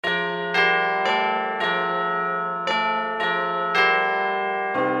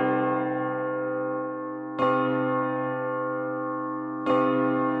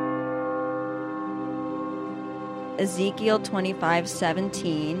Ezekiel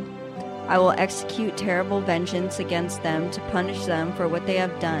 25:17. I will execute terrible vengeance against them to punish them for what they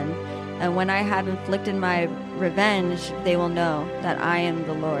have done. And when I have inflicted my revenge, they will know that I am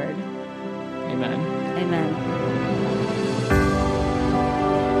the Lord. Amen. Amen.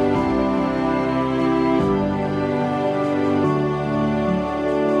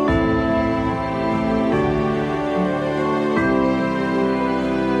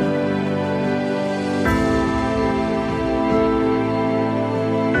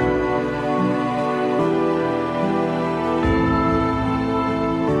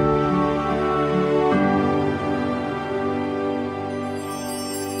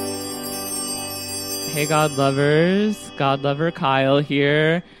 Hey, God lovers. God lover Kyle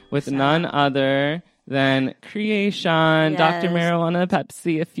here with none other than Kreayshawn, Yes. Dr. Marijuana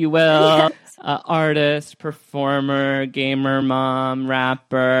Pepsi, if you will. Yes. Artist, performer, gamer mom,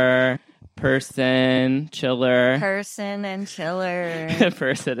 rapper, person, chiller. Person and chiller.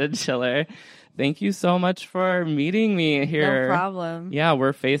 Person and chiller. Thank you so much for meeting me here. No problem. Yeah,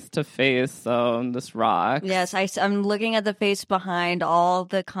 we're face to face, so this rocks. Yes, I'm looking at the face behind all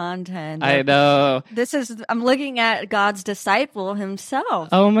the content. I know. I'm looking at God's disciple himself.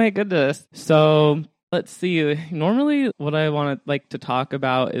 Oh my goodness. So let's see. Normally what I want to talk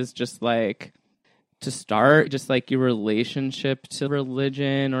about is just like to start just like your relationship to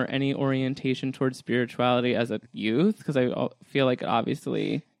religion or any orientation towards spirituality as a youth, because I feel like it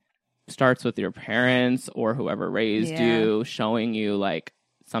obviously starts with your parents or whoever raised you, showing you like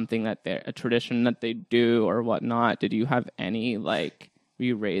something that a tradition that they do or whatnot. Did you have any were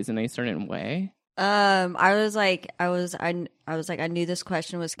you raised in a certain way? I knew this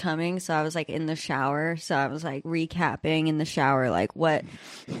question was coming, so I was like in the shower, so I was like recapping in the shower, like what,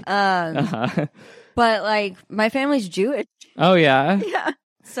 but like my family's Jewish. Oh yeah. Yeah.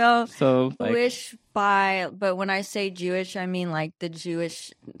 So like, but when I say Jewish, I mean like the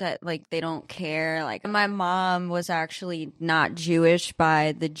Jewish that like they don't care. Like my mom was actually not Jewish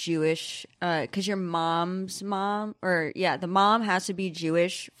by the Jewish, because your mom's mom, the mom has to be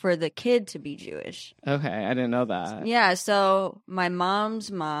Jewish for the kid to be Jewish. Okay, I didn't know that. Yeah, so my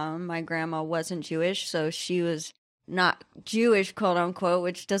mom's mom, my grandma, wasn't Jewish, so she was not Jewish, quote unquote,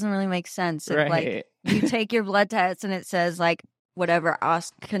 which doesn't really make sense. If, right. like you take your blood test and it says like whatever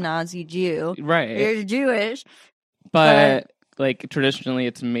Ashkenazi Jew, right? You're Jewish, but like traditionally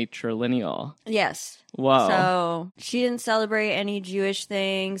it's matrilineal. Yes. Whoa. So she didn't celebrate any Jewish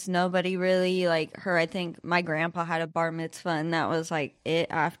things. Nobody really like her. I think my grandpa had a bar mitzvah, and that was like it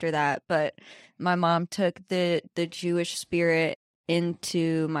after that. But my mom took the Jewish spirit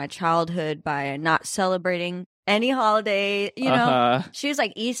into my childhood by not celebrating any holiday, know. She was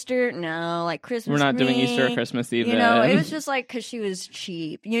like, Easter, no, like Christmas. We're not doing Easter or Christmas even. It was just like because she was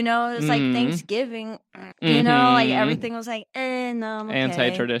cheap. It was like Thanksgiving. Like everything was like, no, I'm okay.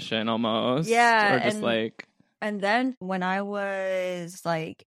 Anti-tradition almost. Yeah, or just and then when I was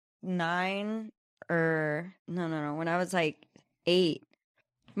like 9, or no, when I was like 8.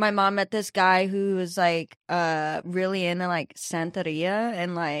 My mom met this guy who was like really into like Santeria,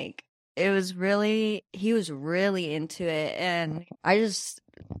 and like he was really into it, and I just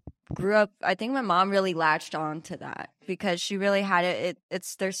grew up. I think my mom really latched on to that because she really had it.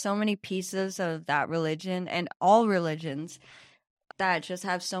 There's so many pieces of that religion and all religions that just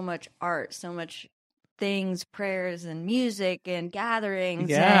have so much art, so much things, prayers and music and gatherings.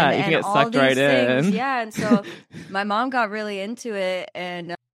 Yeah, and, you and get all sucked these right things. in. Yeah, and so my mom got really into it,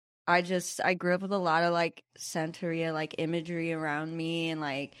 and I grew up with a lot of like Santeria like imagery around me, and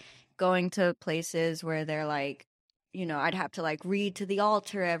like going to places where they're like, I'd have to like read to the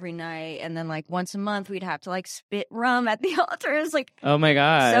altar every night, and then like once a month we'd have to like spit rum at the altar. It's like, oh my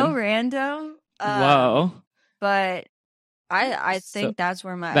God, so random. Whoa. But I think that's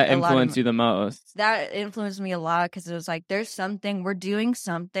where that influenced you the most. That influenced me a lot because it was like, we're doing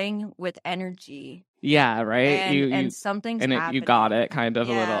something with energy. Yeah, right. And something's happening. You got it kind of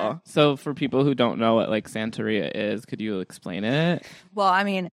a little. So for people who don't know what like Santeria is, could you explain it? Well, I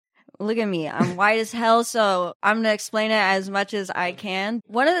mean, look at me. I'm white as hell, so I'm going to explain it as much as I can.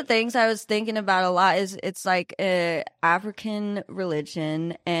 One of the things I was thinking about a lot is it's like a African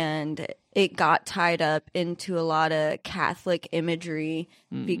religion, and it got tied up into a lot of Catholic imagery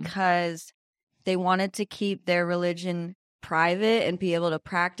because they wanted to keep their religion private and be able to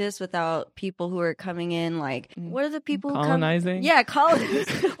practice without people who are coming in like, what are the people colonizing? Yeah,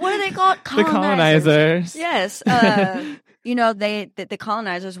 what are they called? The colonizers. Yes. The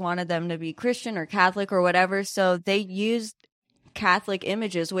colonizers wanted them to be Christian or Catholic or whatever, so they used Catholic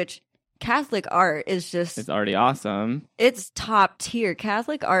images, which Catholic art is just, It's already awesome. it's top tier.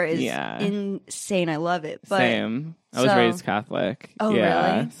 Catholic art is Yeah. insane. I love it. But Same. I was raised Catholic. Oh,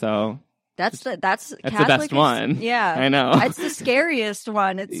 yeah, really? So that's Catholic the best one. Yeah. I know. It's the scariest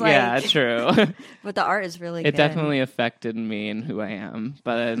one. It's like, yeah, true. but the art is really It good. definitely affected me and who I am,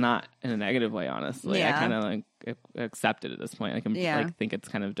 but not in a negative way, honestly. Yeah. I kind of like accept it at this point. Like, I'm Yeah. like think it's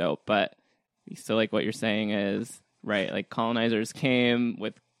kind of dope, but still, like, what you're saying is right. Like, colonizers came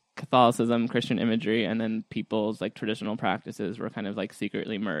with Catholicism, Christian imagery, and then people's like traditional practices were kind of like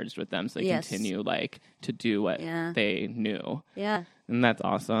secretly merged with them, so they continue like to do what they knew. Yeah. And that's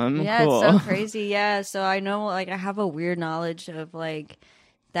awesome. Yeah, Cool. it's so crazy. Yeah, so I know, like, I have a weird knowledge of like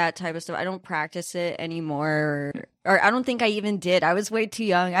that type of stuff. I don't practice it anymore, or I don't think I even did. I was way too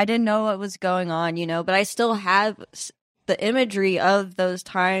young. I didn't know what was going on, you know. But I still have the imagery of those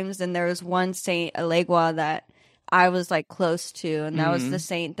times. And there was one Saint Alegua that I was like close to, and that was the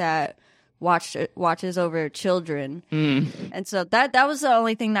saint that watches over children. And so that was the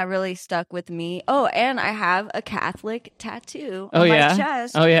only thing that really stuck with me. Oh, and I have a Catholic tattoo on my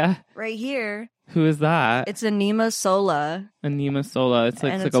chest. Oh yeah, right here. Who is that? It's Anima Sola. Anima Sola. It's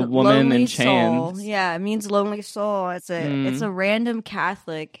like, it's like a woman in soul. chains. Yeah, it means lonely soul. It's a random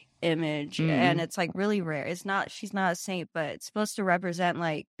Catholic image, and it's like really rare. She's not a saint, but it's supposed to represent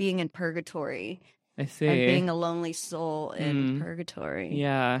like being in purgatory. I see. And being a lonely soul in purgatory.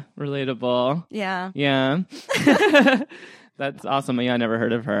 Yeah, relatable. Yeah. Yeah. That's awesome. Yeah, I never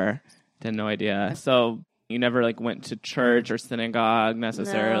heard of her. Had no idea. So you never like went to church or synagogue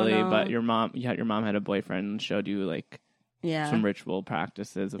necessarily, No. but your mom had a boyfriend and showed you like some ritual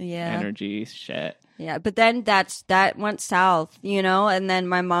practices of energy shit. Yeah, but then that went south, you know, and then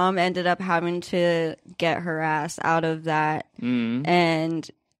my mom ended up having to get her ass out of that. And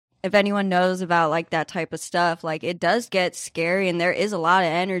if anyone knows about like that type of stuff, like it does get scary, and there is a lot of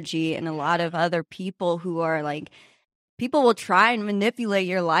energy and a lot of other people who are like, people will try and manipulate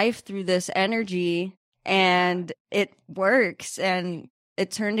your life through this energy, and it works. And it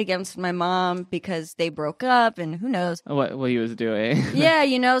turned against my mom because they broke up, and who knows what he was doing. Yeah,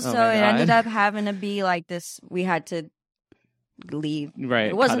 you know, so it ended up having to be like this. We had to leave. Right.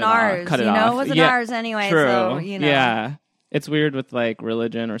 It wasn't ours, you know, it wasn't ours anyway. True. So, you know. Yeah. It's weird with like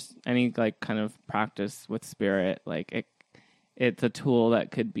religion or any like kind of practice with spirit. Like it's a tool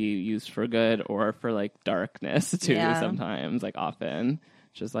that could be used for good or for like darkness too. Sometimes, like often,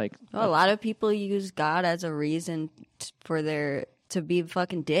 just like a lot of people use God as a reason to be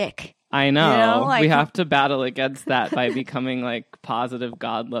fucking dick. I know. You know, like, we have to battle against that by becoming like positive,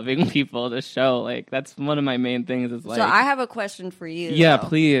 God-loving people to show. Like that's one of my main things. Is like. So I have a question for you. Yeah, though.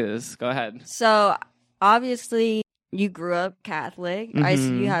 please go ahead. So obviously. You grew up Catholic. I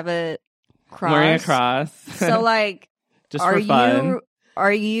see you have a cross. Wearing a cross. So, like, just for fun.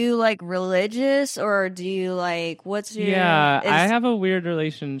 Are you like religious, or do you like what's your? Yeah, I have a weird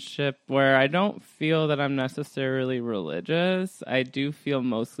relationship where I don't feel that I'm necessarily religious. I do feel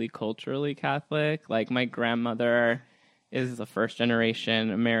mostly culturally Catholic. Like my grandmother is a first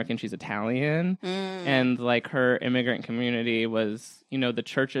generation American. She's Italian. And like her immigrant community was, you know, the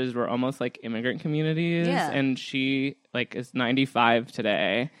churches were almost like immigrant communities. Yeah. And she like is 95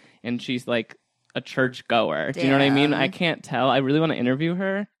 today, and she's like a church goer. Do you know what I mean? I can't tell. I really want to interview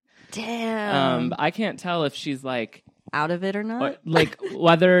her. Damn. But I can't tell if she's like out of it or not. Like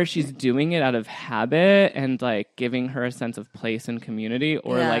whether she's doing it out of habit and like giving her a sense of place and community,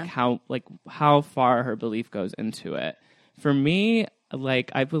 or like how far her belief goes into it. For me,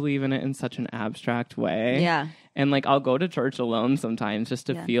 like, I believe in it in such an abstract way. Yeah. And, like, I'll go to church alone sometimes just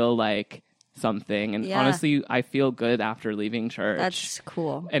to feel, like, something. And honestly, I feel good after leaving church. That's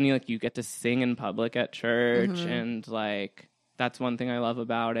cool. And, you get to sing in public at church. And, like, that's one thing I love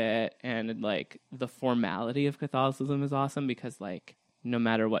about it. And, like, the formality of Catholicism is awesome because, like, no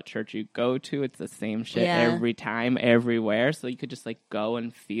matter what church you go to, it's the same shit every time, everywhere. So you could just, like, go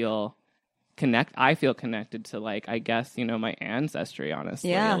and feel... I feel connected to like I guess my ancestry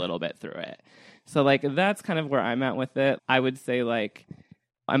honestly a little bit through it. So like that's kind of where I'm at with it. I would say like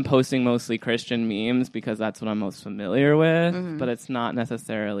I'm posting mostly Christian memes because that's what I'm most familiar with, but it's not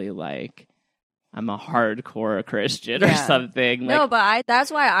necessarily like I'm a hardcore Christian or something. No, but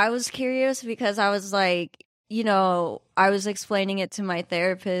that's why I was curious because I was like, I was explaining it to my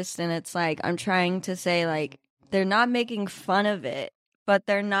therapist, and it's like I'm trying to say like they're not making fun of it, but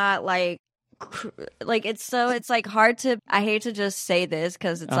they're not like it's like hard to, I hate to just say this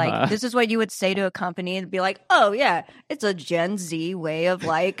because it's like this is what you would say to a company and be like, oh yeah, it's a Gen Z way of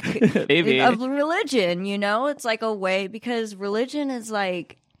like of religion, it's like a way, because religion is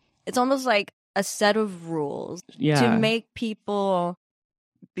like, it's almost like a set of rules to make people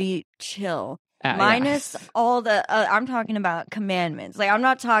be chill. Yeah. Minus all the, I'm talking about commandments. Like, I'm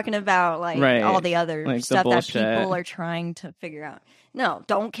not talking about, like, Right. all the other Like the stuff that bullshit. people are trying to figure out. No,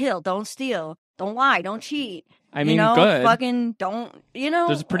 don't kill, don't steal, don't lie, don't cheat. I mean, good. good. Fucking don't,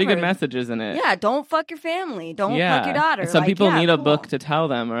 There's pretty good messages in it. Yeah, don't fuck your family. Don't fuck your daughter. Some people need a cool. book to tell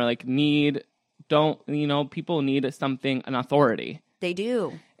them, or like people need something, an authority. They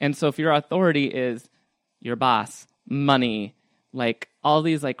do. And so if your authority is your boss, money, like all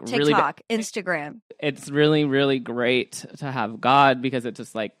these like TikTok, Instagram. It's really, really great to have God because it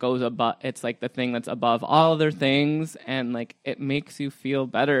just like goes above. It's like the thing that's above all other things, and like it makes you feel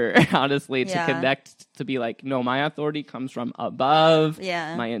better, honestly, to connect, to be like, no, my authority comes from above.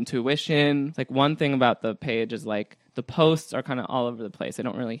 Yeah, my intuition. It's like one thing about the page is like the posts are kind of all over the place. I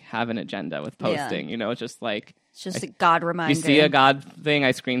don't really have an agenda with posting. It's just like. It's just a God reminder. You see a God thing,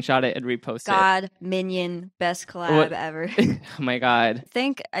 I screenshot it and repost God, Minion, best collab ever. Oh my God.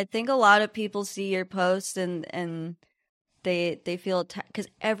 I think a lot of people see your posts and they feel because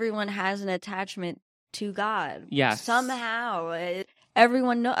everyone has an attachment to God. Yes. Somehow.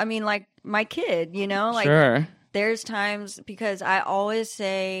 Everyone know. I mean, like my kid, like sure. There's times because I always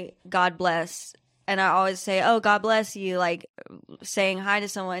say God bless. And I always say, "Oh, God bless you," like saying hi to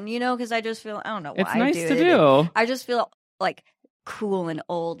someone, because I just feel, I don't know why it's nice to do. I just feel like cool and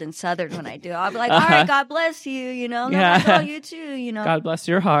old and southern when I do. I'll be like, "All right, God bless you," No, you too, God bless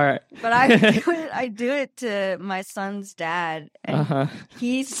your heart. But I do it to my son's dad, and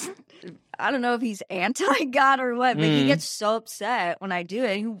he's, I don't know if he's anti-God or what, but he gets so upset when I do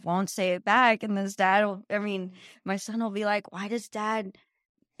it. He won't say it back, and his dad my son will be like, "Why does dad,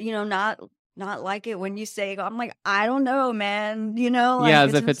 not like it when you say," I'm like, I don't know, man. Like,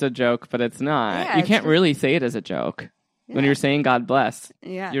 as if it's a joke, but it's not. Yeah, you can't really say it as a joke. Yeah. When you're saying God bless,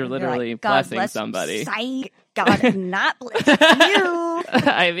 you're literally like, blessing somebody. God not bless you.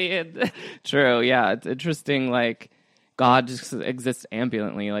 I mean, true. Yeah, it's interesting. Like, God just exists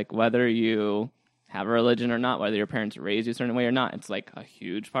ambulantly. Like, whether you have a religion or not, whether your parents raised you a certain way or not, it's like a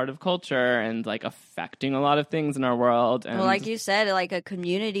huge part of culture and like affecting a lot of things in our world. And like you said, like a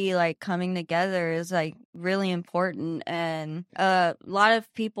community like coming together is like really important, and a lot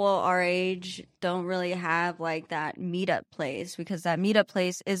of people our age don't really have like that meetup place because that meetup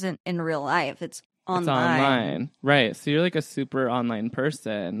place isn't in real life. It's online. Right? So you're like a super online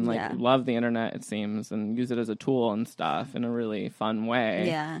person, like love the internet, it seems, and use it as a tool and stuff in a really fun way.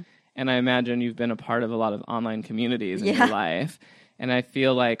 Yeah. And I imagine you've been a part of a lot of online communities in your life. And I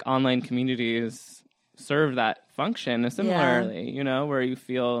feel like online communities serve that function similarly, where you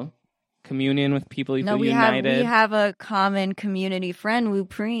feel communion with people, you feel united. We have a common community friend, Woo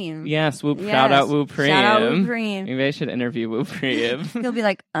Preem. Yes, shout out Woo Preem. Shout out Woo Preem. Maybe I should interview Woo Preem. He'll be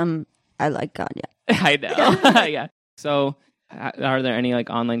like, I like God, yeah. I know, yeah. So are there any like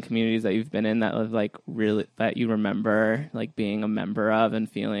online communities that you've been in that have like really that you remember like being a member of and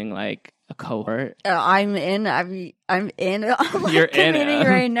feeling like a cohort? I'm in an online You're community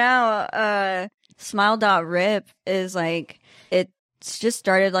right now. Smile.rip is like, it's just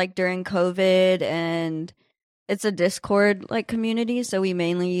started like during COVID, and it's a Discord like community, so we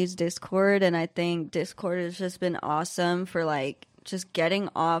mainly use Discord, and I think Discord has just been awesome for like just getting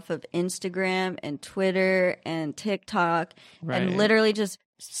off of Instagram and Twitter and TikTok and literally just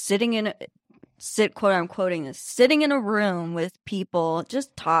sitting in a room with people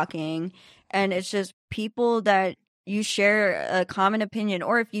just talking, and it's just people that you share a common opinion,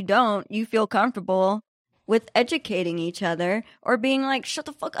 or if you don't, you feel comfortable with educating each other or being like, shut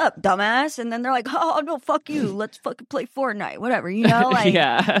the fuck up, dumbass, and then they're like, oh no, fuck you, let's fucking play Fortnite, whatever, like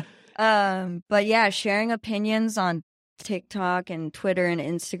yeah. But yeah, sharing opinions on TikTok and Twitter and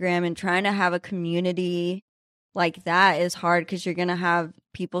Instagram and trying to have a community like that is hard because you're gonna have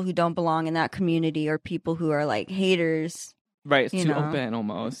people who don't belong in that community or people who are like haters. Right, it's too open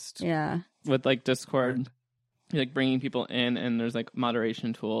almost. Yeah. With like Discord, you're like bringing people in and there's like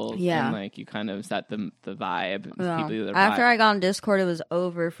moderation tools. Yeah. And like you kind of set the vibe. Well, after I got on Discord, it was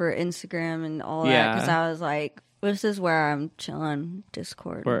over for Instagram and all that because I was like, this is where I'm chilling,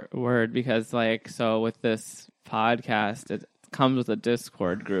 Discord. Word, because like, so with this podcast, it comes with a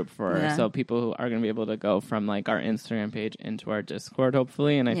Discord group so people who are going to be able to go from like our Instagram page into our Discord,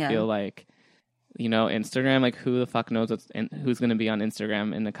 hopefully. And I feel like, Instagram, like who the fuck knows who's going to be on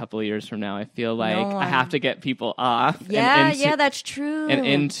Instagram in a couple of years from now. I feel like I have to get people off. Yeah, that's true. And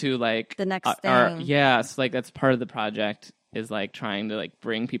into like the next thing. So like that's part of the project is like trying to like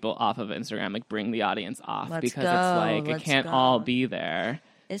bring people off of Instagram, like bring the audience off it's like it can't all be there.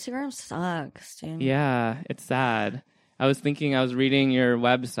 Instagram sucks, dude. Yeah, it's sad. I was thinking, I was reading your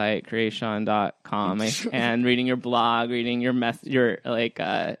website, Kreayshawn.com, and reading your blog, reading your like,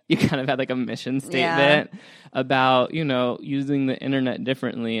 you kind of had like a mission statement about, you know, using the internet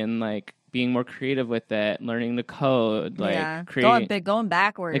differently and like being more creative with it, learning the code, like going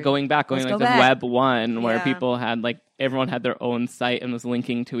backward. Like going back, Let's like go the back. Web 1, where people had like, everyone had their own site and was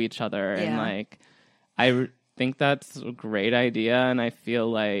linking to each other. And like, I think that's a great idea. And I feel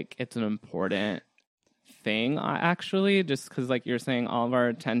like it's an important thing, actually, just because like you're saying, all of our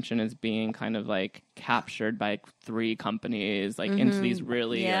attention is being kind of like captured by 3 companies, like into these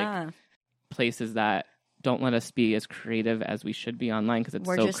really like places that don't let us be as creative as we should be online, because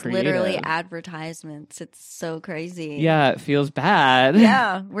we're so just creative. Literally advertisements. It's so crazy. Yeah, it feels bad.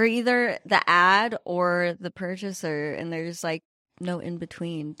 Yeah, we're either the ad or the purchaser, and there's like no in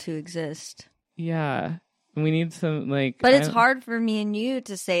between to exist. Yeah. We need some like, but it's hard for me and you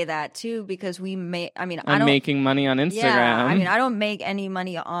to say that too, because I'm making money on Instagram. Yeah, I mean, I don't make any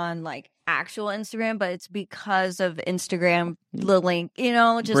money on like actual Instagram, but it's because of Instagram, the link, you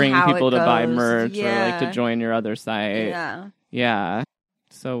know, just bring how people it to goes. buy merch or like to join your other site. Yeah,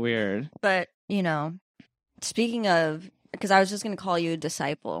 so weird. But you know, speaking of, because I was just gonna call you a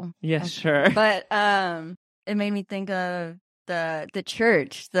disciple. Yeah, sure. But it made me think of the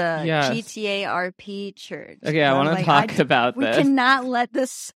church, the GTA RP church. Okay, I want to talk about this. We cannot let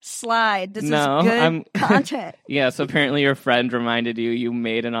this slide. This is good content. Yeah, so apparently your friend reminded you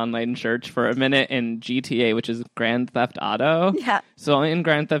made an online church for a minute in GTA, which is Grand Theft Auto. Yeah. So in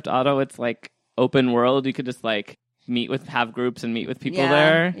Grand Theft Auto, it's like open world. You could just like have groups and meet with people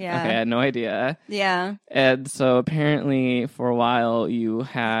there. Yeah. Okay, I had no idea. Yeah. And so apparently for a while you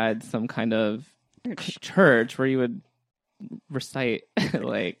had some kind of church where you would recite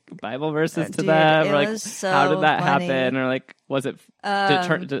like Bible verses to them, or like how did that happen, or like was it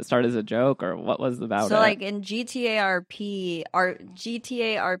did it start as a joke, or what was about it? So like in GTA RP,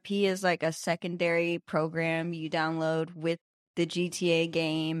 GTA RP is like a secondary program you download with the GTA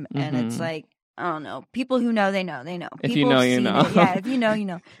game, and it's like, I don't know, people who know, they know. If you know, you know. Yeah, if you know, you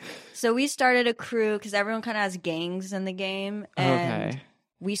know. So we started a crew because everyone kind of has gangs in the game, and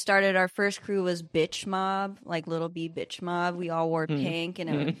we started, our first crew was Bitch Mob, like Little B Bitch Mob. We all wore pink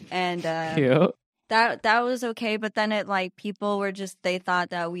and cute. That was okay, but then it like people were just, they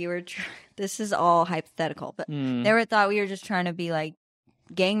thought that we were this is all hypothetical, but they thought we were just trying to be like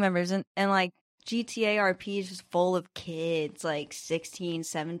gang members, and like GTA RP is just full of kids, like 16,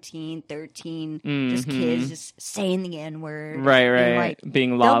 17, 13, just kids just saying the N-word. Right. Like,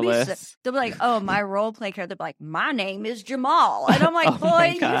 being lawless. They'll be like, oh, my role play character. They'll be like, my name is Jamal. And I'm like,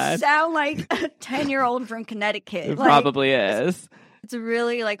 boy, you sound like a 10-year-old from Connecticut. It probably is. It's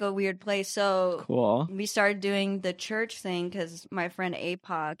really like a weird place. So cool. We started doing the church thing because my friend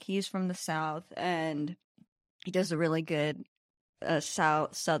APOC, he's from the South, and he does a really good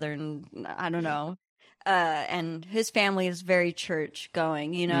southern, I don't know, and his family is very church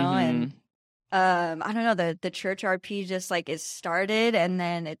going, you know, and I don't know, the church RP just like it started and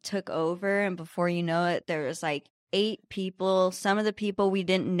then it took over, and before you know it, there was like 8 people. Some of the people we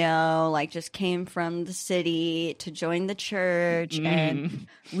didn't know, like, just came from the city to join the church, and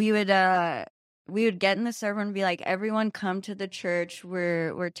we would get in the server and be like, everyone come to the church.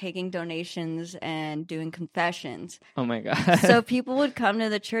 We're taking donations and doing confessions. Oh my God. So people would come to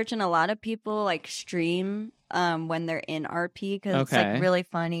the church, and a lot of people like stream when they're in RP because it's like really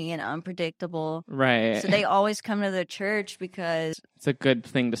funny and unpredictable. Right. So they always come to the church because it's a good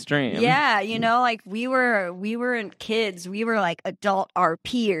thing to stream. Yeah, you know, like we were kids. We were like adult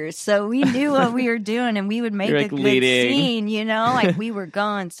RPers, so we knew what we were doing, and we would make a good scene, you know, like we were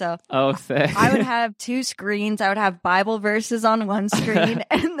going. So sick. I would have 2 screens. I would have Bible verses on one screen,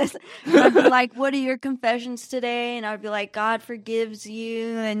 and I'd be like, "What are your confessions today?" And I would be like, "God forgives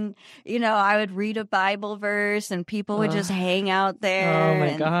you," and you know, I would read a Bible verse, and people would just hang out there. Oh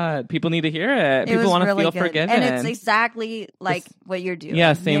my God, people need to hear it. People want to feel forgiven, and it's exactly like what you're doing.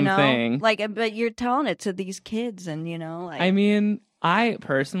 Yeah, same you know? thing. Like, but you're telling it to these kids, and you know, like, I mean, I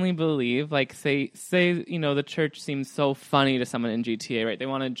personally believe, like, say, you know, the church seems so funny to someone in GTA, right? They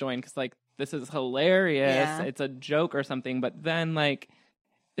want to join because, like, this is hilarious. Yeah. It's a joke or something. But then, like,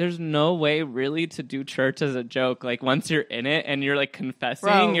 there's no way really to do church as a joke. Like, once you're in it and you're like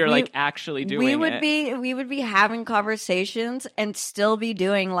confessing, you're like actually doing it. We would be having conversations and still be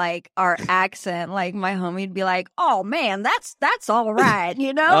doing like our accent. Like my homie'd be like, "Oh man, that's all right,"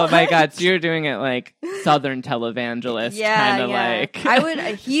 you know? Oh my God, so you're doing it like Southern televangelist, kind of like. I would.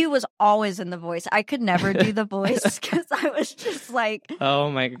 He was always in the voice. I could never do the voice because I was just like,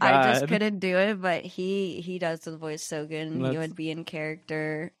 oh my God, I just couldn't do it. But he does the voice so good, and he would be in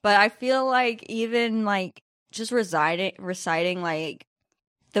character. But I feel like even like just reciting like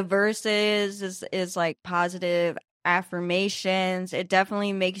the verses is like positive affirmations. It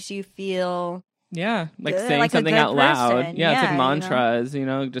definitely makes you feel like good, saying like something out loud. person. Yeah, it's like Yeah,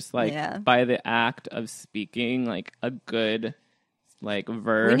 mantras, just like Yeah. by the act of speaking like a good like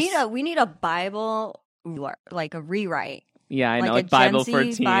verse. We need a Bible, like a rewrite. Yeah, I know, like like a Bible Gen for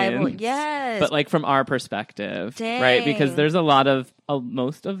Z teens. Bible. Yes. But like from our perspective, right? Because Dang. there's a lot of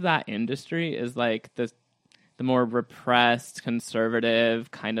most of that industry is like the more repressed,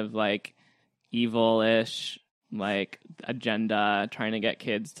 conservative, kind of like evil-ish like agenda, trying to get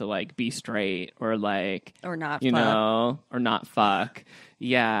kids to like be straight or like Or not you fuck. know, or not fuck.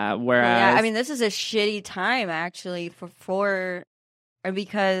 Yeah. Well, Whereas yeah, I mean, this is a shitty time actually for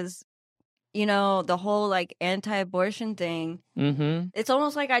because the whole like anti-abortion thing. mm-hmm. It's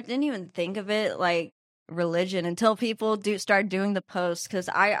almost like I didn't even think of it like religion until people start doing the posts, because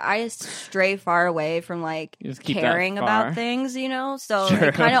I stray far away from like You just keep that caring far. about things, so Sure.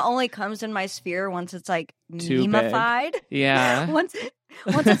 it kind of only comes in my sphere once it's like Too big. meme-ified. Yeah. once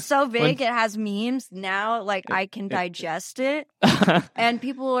it's so big, it has memes. Now, like I can digest it, and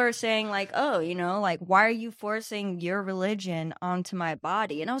people are saying like, oh, like, why are you forcing your religion onto my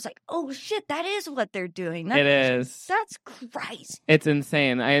body? And I was like, oh shit, that is what they're doing. It is. That's crazy. It's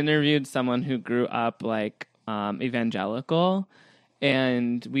insane. I interviewed someone who grew up like evangelical,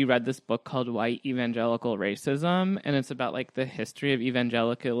 and we read this book called White Evangelical Racism, and it's about like the history of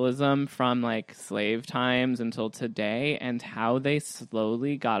evangelicalism from like slave times until today, and how they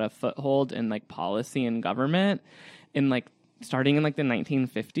slowly got a foothold in like policy and government in like starting in like the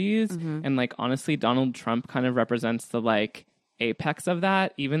 1950s. Mm-hmm. And like honestly, Donald Trump kind of represents the like apex of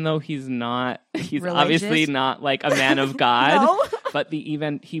that, even though he's Religious? Obviously not like a man of God. No. But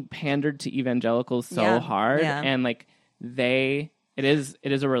he pandered to evangelicals so hard, and like it is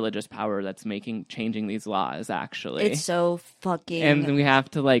a religious power that's changing these laws, actually. It's so fucking... And we have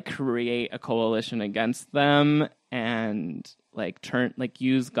to like create a coalition against them, and like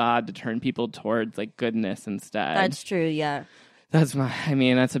use God to turn people towards like goodness instead. That's true, yeah. That's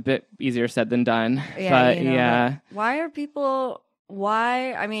a bit easier said than done. Yeah, but yeah. But why are people...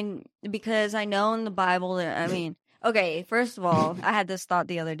 Why? I mean, because I know in the Bible that, I mean... Okay, first of all, I had this thought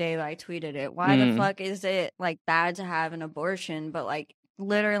the other day, but I tweeted it. Why the fuck is it like bad to have an abortion, but like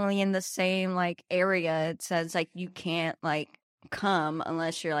literally in the same like area it says like you can't like come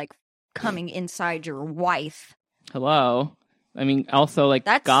unless you're like coming inside your wife. Hello. I mean, also like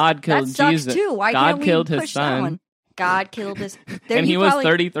That's, God killed that sucks Jesus. Too. Why God can't we killed push his son. That one? God killed his... and he was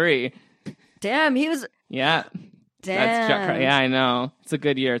 33. Damn, he was... Yeah. Damn. Yeah, I know. It's a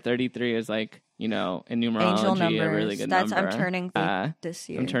good year. 33 is like, in numerology, Angel numbers. a really good number. I'm turning this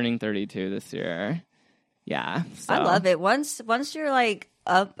year. I'm turning 32 this year. Yeah. So. I love it. Once you're like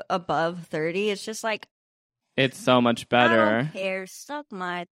up above 30, it's just like... It's so much better. I don't care. Suck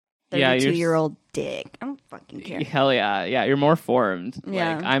my 32-year-old dick. I don't fucking care. Hell yeah. Yeah, you're more formed.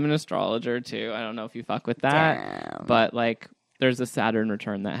 Yeah. Like, I'm an astrologer too. I don't know if you fuck with that. Damn. But like, there's a Saturn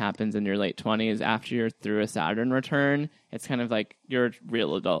return that happens in your late 20s. After you're through a Saturn return, it's kind of like you're a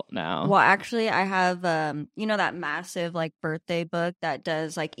real adult now. Well, actually, I have, that massive like birthday book that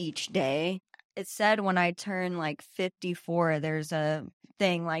does like each day. It said when I turn like 54, there's a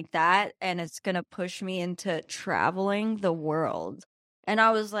thing like that, and it's going to push me into traveling the world. And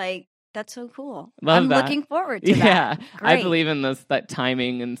I was like, that's so cool. I'm looking forward to that. Yeah, Great. I believe in that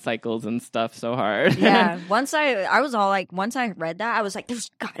timing and cycles and stuff so hard. Yeah, once I was all like, once I read that, I was like, there's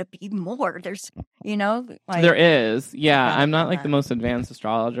got to be more. There's, like... There is. Yeah, I'm not like the most advanced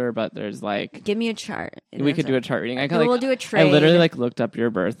astrologer, but there's like... Give me a chart. We could do a chart reading. We'll do a trade. I literally like looked up your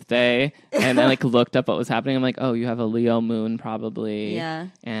birthday, and I like looked up what was happening. I'm like, oh, you have a Leo moon probably. Yeah.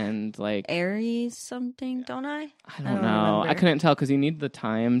 And like... Aries something, don't I? I don't know. Remember. I couldn't tell because you need the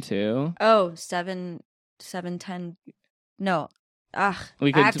time too. Oh, 7:10. No.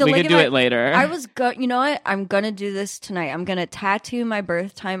 We could do it later. I was you know what? I'm gonna do this tonight. I'm gonna tattoo my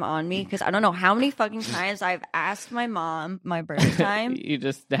birth time on me, because I don't know how many fucking times I've asked my mom my birth time. You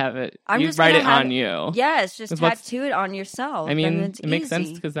just have it. I'm you just write gonna it on you. Yes, just tattoo it on yourself. I mean, it's it makes easy.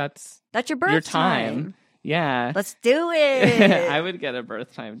 sense because that's your birth time. Yeah. Let's do it. I would get a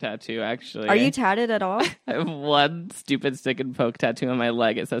birth time tattoo, actually. Are you tatted at all? I have one stupid stick and poke tattoo on my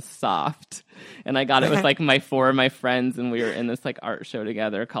leg. It says soft. And I got it with like four of my friends, and we were in this like art show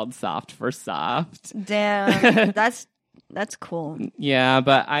together called Soft for Soft. Damn. That's cool. Yeah,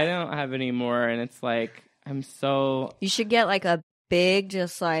 but I don't have any more, and it's like I'm so... You should get like a big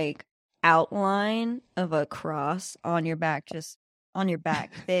just like outline of a cross on your back, just on your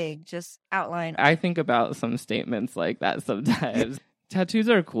back, big, just outline. I think about some statements like that sometimes. Tattoos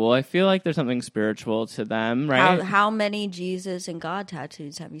are cool. I feel like there's something spiritual to them, right? How many Jesus and God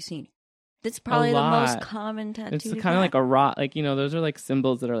tattoos have you seen? It's probably the most common tattoo. It's kind of like a rock, like, you know, those are like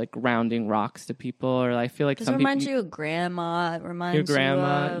symbols that are like grounding rocks to people, or I feel like this some reminds people, you of grandma. It reminds your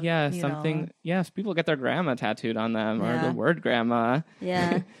grandma, you of, yeah, you something. know. Yes, people get their grandma tattooed on them, or Yeah. the word grandma.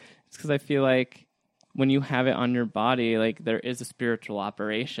 Yeah. It's because I feel like when you have it on your body, like there is a spiritual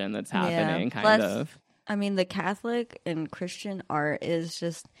operation that's happening, kind of. I mean, the Catholic and Christian art is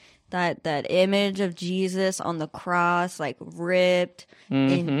just that image of Jesus on the cross, like ripped,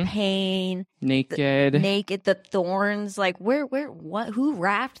 in pain, naked, the thorns. Like what? Who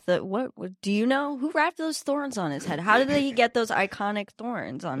wrapped what? Do you know who wrapped those thorns on his head? How did he get those iconic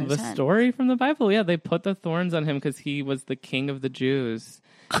thorns on his head? The story from the Bible, yeah, they put the thorns on him because he was the king of the Jews,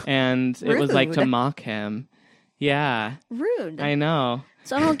 and it was like to mock him. Yeah, rude. I know.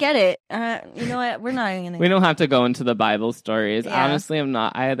 So I don't get it. You know what? We're not even. We don't have to go into the Bible stories. Yeah. Honestly, I'm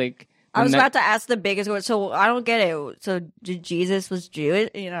not. I was about to ask the biggest one. So I don't get it. So Jesus was Jewish?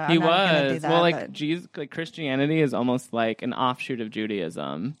 You know, he was. Well, like Jesus, like Christianity is almost like an offshoot of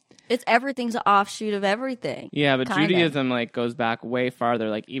Judaism. Everything's an offshoot of everything. Yeah, but Judaism like goes back way farther.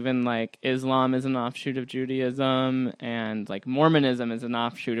 Like even like Islam is an offshoot of Judaism, and like Mormonism is an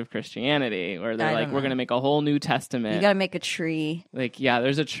offshoot of Christianity, where they're like, we're going to make a whole New Testament. You got to make a tree. Like, yeah,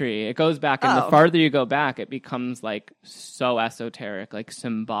 there's a tree. It goes back, and the farther you go back, it becomes like so esoteric, like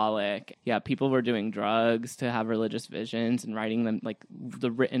symbolic. Yeah, people were doing drugs to have religious visions and writing them, like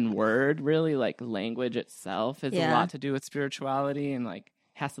the written word, really, like language itself has a lot to do with spirituality, and like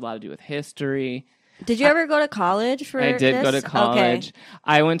has a lot to do with history. Did you ever go to college for I did this? go to college. Okay.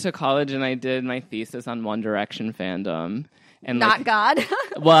 I went to college and I did my thesis on One Direction fandom. And not like, God?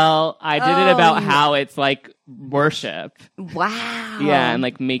 Well, I did it about how it's like worship. Wow. Yeah, and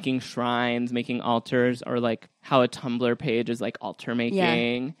like making shrines, making altars, or like how a Tumblr page is like altar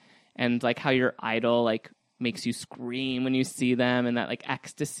making, and like how your idol like makes you scream when you see them, and that like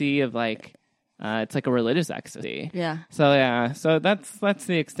ecstasy of like it's like a religious ecstasy. Yeah. So that's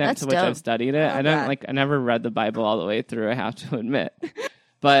the extent to which I've studied it. I never read the Bible all the way through, I have to admit.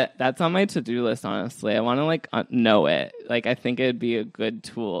 But that's on my to-do list, honestly. I want to like know it. Like I think it'd be a good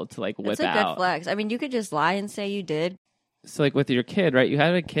tool to like whip out. It's a good flex. I mean, you could just lie and say you did. So like with your kid, right? You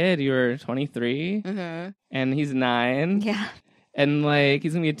had a kid, you were 23 and he's 9. Yeah. And like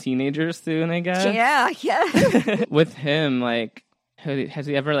he's going to be a teenager soon, I guess. Yeah. With him, like has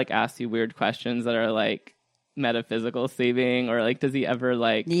he ever like asked you weird questions that are like metaphysical seeming, or like does he ever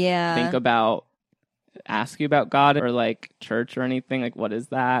like think about ask you about God or like church or anything? Like what is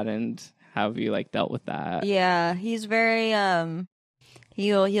that, and how have you like dealt with that? Yeah, he's very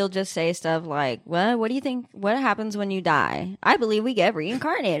he'll just say stuff like, "Well, what do you think? What happens when you die?" "I believe we get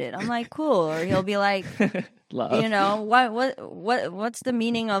reincarnated." I'm like, "Cool." Or he'll be like, Love. You know, what's the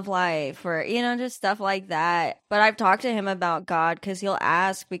meaning of life, or you know, just stuff like that. But I've talked to him about God because he'll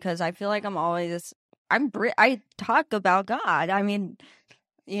ask, because I feel like I talk about God. I mean,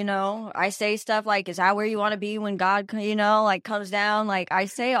 you know, I say stuff like, "Is that where you want to be when God, you know, like comes down?" Like I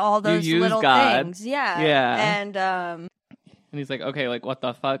say all those little things. Yeah. And he's like, "Okay, like what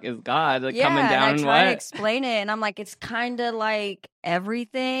the fuck is God like coming down?" And I try to explain it, and I'm like, it's kind of like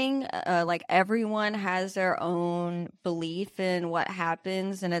everything. Like everyone has their own belief in what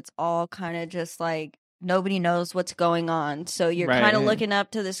happens, and it's all kind of just like nobody knows what's going on. So you're kind of looking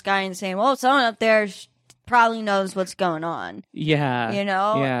up to the sky and saying, "Well, someone up there probably knows what's going on." Yeah. You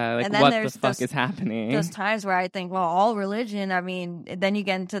know? Yeah. Like, and then what there's the fuck is happening? Those times where I think, well, all religion, I mean, then you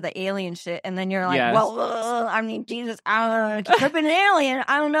get into the alien shit, and then you're like, well, I mean, Jesus, I don't know. He could have been an alien.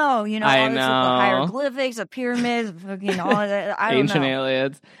 I don't know. You know, all this with the hieroglyphics, the pyramids, fucking all of that. I don't know. Ancient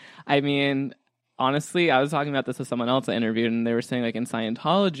aliens. I mean, honestly, I was talking about this with someone else I interviewed, and they were saying, like, in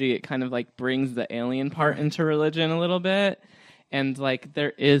Scientology, it kind of, like, brings the alien part into religion a little bit. And, like, there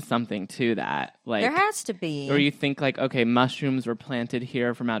is something to that. Like, there has to be. Or you think, like, okay, mushrooms were planted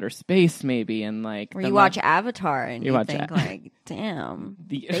here from outer space, maybe, and, like... Or you watch Avatar, and you think, like, damn,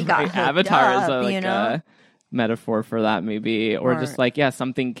 they got Avatar up, is, like, a metaphor for that, maybe. Or just, like,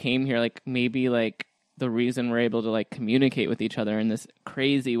 something came here. Like, maybe, like, the reason we're able to, like, communicate with each other in this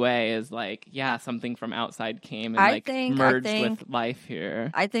crazy way is, like, something from outside came and, merged with life here.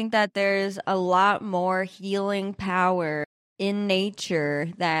 I think that there's a lot more healing power in nature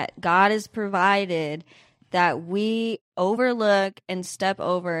that God has provided that we overlook and step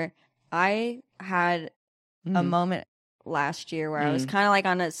over. I had a moment last year where I was kind of like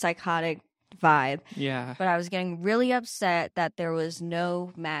on a psychotic vibe. Yeah. But I was getting really upset that there was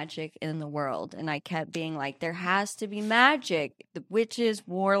no magic in the world. And I kept being like, there has to be magic. The witches,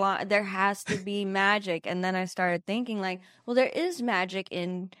 warlock, there has to be magic. And then I started thinking like, well, there is magic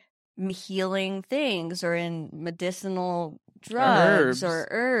in healing things or in medicinal drugs or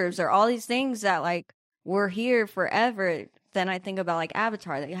herbs or all these things that like were here forever. Then I think about like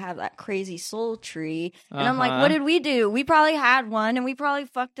Avatar, they have that crazy soul tree. And I'm like, what did we do? We probably had one and we probably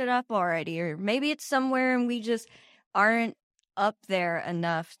fucked it up already. Or maybe it's somewhere and we just aren't up there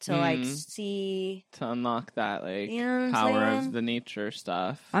enough to like see. To unlock that like You know what I'm power saying? of the nature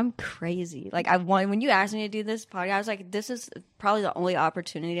stuff. I'm crazy. Like when you asked me to do this podcast, I was like, this is probably the only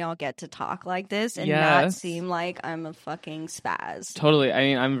opportunity I'll get to talk like this and not seem like I'm a fucking spaz. Totally. I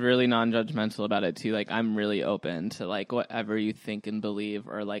mean, I'm really non-judgmental about it too. Like, I'm really open to like whatever you think and believe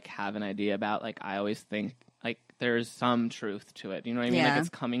or like have an idea about. Like, I always think like there's some truth to it. You know what I mean? Like, it's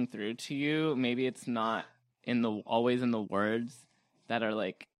coming through to you. Maybe it's not always in the words that are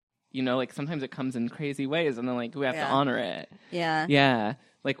like, you know, like sometimes it comes in crazy ways and then like we have to honor it. Yeah. Yeah.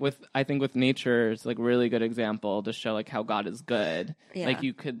 Like I think with nature is like a really good example to show like how God is good. Yeah. Like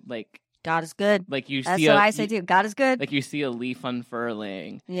you could like. God is good. Like That's what I say too. God is good. Like you see a leaf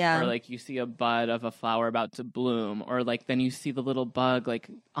unfurling. Yeah. Or like you see a bud of a flower about to bloom. Or like then you see the little bug like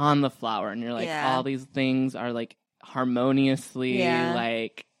on the flower and you're like all these things are like harmoniously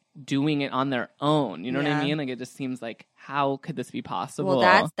like doing it on their own. You know what I mean? Like it just seems like how could this be possible?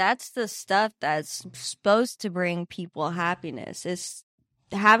 Well, that's the stuff that's supposed to bring people happiness. It's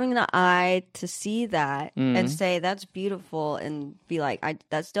having the eye to see that and say that's beautiful and be like,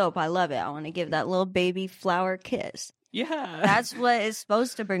 that's dope. I love it. I want to give that little baby flower kiss. Yeah. That's what is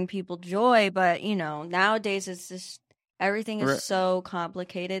supposed to bring people joy. But, you know, nowadays it's just everything is so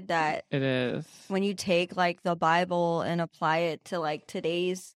complicated that it is. When you take like the Bible and apply it to like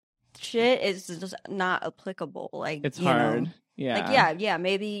today's shit, it's just not applicable. Like it's hard. Know, yeah. Like, yeah,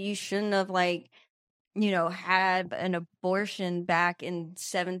 maybe you shouldn't have like, you know, had an abortion back in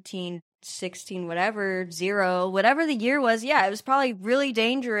 1716, whatever the year was. Yeah, it was probably really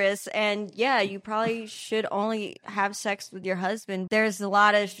dangerous. And yeah, you probably should only have sex with your husband. There's a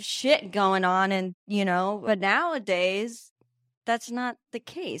lot of shit going on and, you know, but nowadays that's not the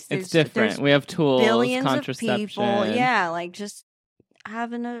case. It's different. We have tools, billions contraception. Of people. Yeah, like just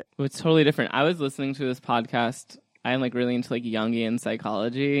having It's totally different. I was listening to this podcast. I'm like really into like Jungian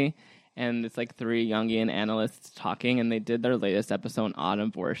psychology. And it's like 3 Jungian analysts talking, and they did their latest episode on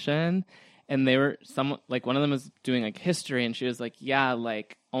abortion. And they were like one of them was doing like history, and she was like, yeah,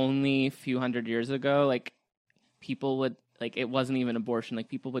 like only a few hundred years ago, like people would like it wasn't even abortion, like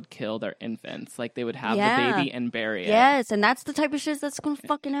people would kill their infants, like they would have the baby and bury it. Yes, and that's the type of shit that's gonna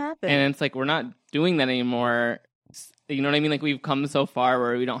fucking happen. And it's like we're not doing that anymore. You know what I mean? Like we've come so far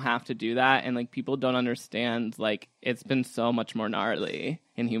where we don't have to do that, and like people don't understand. Like it's been so much more gnarly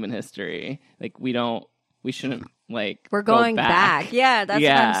in human history. Like we shouldn't like. We're going back. Yeah, that's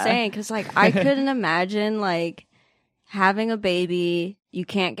what I'm saying. Because like I couldn't imagine like having a baby. You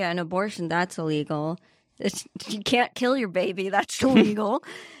can't get an abortion. That's illegal. You can't kill your baby. That's illegal.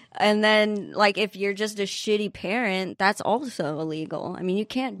 And then, like, if you're just a shitty parent, that's also illegal. I mean, you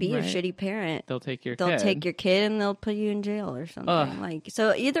can't be a shitty parent. They'll take your kid and they'll put you in jail or something. Like,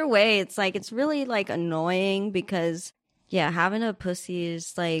 so either way, it's like it's really like annoying because, yeah, having a pussy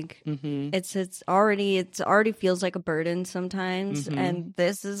is like it's already feels like a burden sometimes, and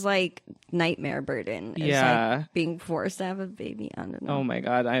this is like nightmare burden. It's like being forced to have a baby. I don't know. Oh my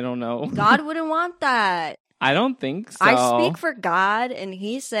God, I don't know. God wouldn't want that. I don't think so. I speak for God, and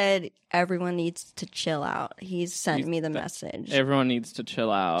he said everyone needs to chill out. He's sent me the message. Everyone needs to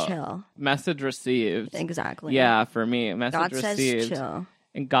chill out. Chill. Message received. Exactly. Yeah, for me, message God received. Says chill.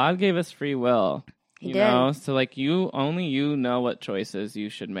 And God gave us free will. He did. Know? So, like, only you know what choices you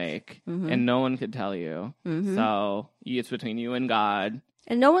should make, and no one could tell you. So, it's between you and God.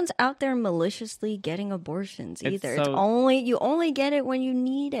 And no one's out there maliciously getting abortions either. It's you only get it when you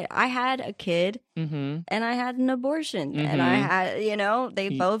need it. I had a kid and I had an abortion and I had, they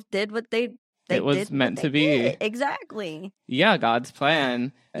both did what they it was meant to be. Did. Exactly. Yeah, God's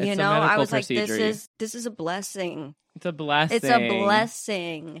plan. It's I was procedure. like, this is a blessing. It's a blessing. It's a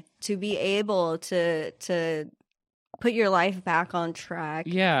blessing to be able to put your life back on track.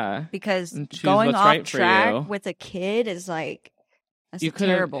 Yeah. Because going off track with a kid is like, that's a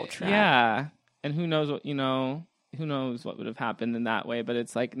terrible track. Yeah. And who knows what would have happened in that way, but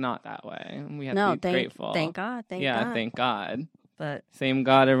it's like not that way. And we have to be grateful. Thank God. Thank God. But same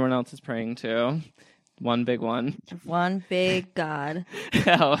God everyone else is praying to. one big one. One big God.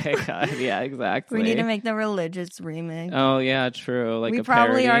 Oh my God. Yeah, exactly. We need to make the religious remix. Oh yeah, true. Like we a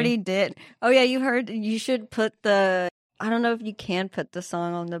probably parody. already did. Oh yeah, you should put I don't know if you can put the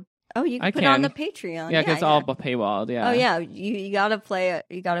song on the. Oh, you can I put it on the can. Patreon. Yeah, 'cause it's all paywalled. Yeah. Oh yeah, you gotta play it.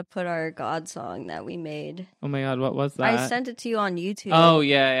 You gotta put our God song that we made. Oh my God, what was that? I sent it to you on YouTube. Oh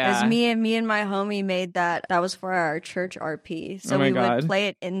yeah. As me and my homie made that. That was for our church RP. So we would play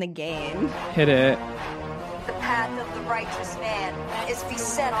it in the game. Hit it. The path of the righteous man is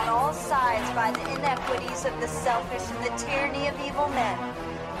beset on all sides by the inequities of the selfish and the tyranny of evil men.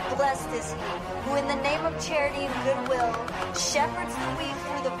 Blessed is he who in the name of charity and goodwill shepherds the weak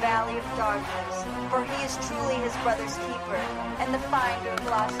through the valley of darkness. For he is truly his brother's keeper and the finder of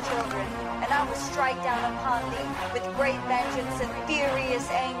lost children. And I will strike down upon thee with great vengeance and furious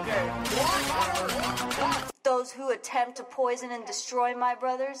anger. Those who attempt to poison and destroy my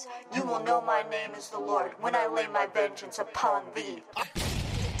brothers, you will know my name is the Lord when I lay my vengeance upon thee.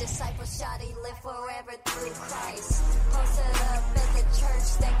 Disciples shall he live forever through Christ. Posted up at the church,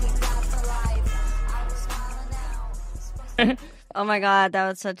 thanking God for life. I was smiling now. Oh my God, that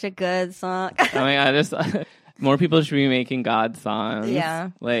was such a good song. Oh my God, more people should be making God songs.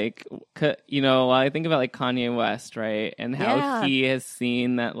 Yeah. Like, I think about like Kanye West, right? And how he has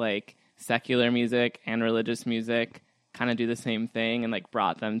seen that like secular music and religious music kind of do the same thing and like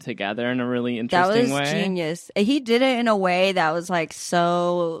brought them together in a really interesting way. That was genius. He did it in a way that was like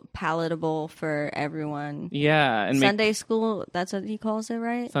so palatable for everyone. Yeah. And Sunday school, that's what he calls it,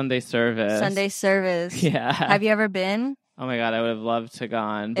 right? Sunday service. Sunday service. Yeah. Have you ever been? Oh my God, I would have loved to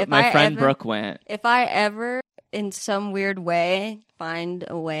gone. But my friend Brooke went. If I ever, in some weird way, find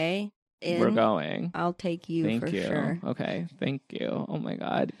a way we're going. I'll take you for sure. Okay, thank you. Oh my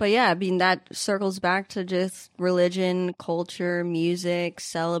God. But yeah, I mean, that circles back to just religion, culture, music,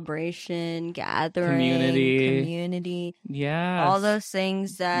 celebration, gathering, community. Yeah. All those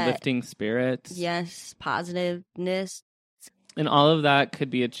things that... Lifting spirits. Yes, positiveness. And all of that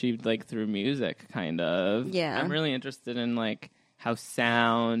could be achieved like through music, kind of. Yeah. I'm really interested in like how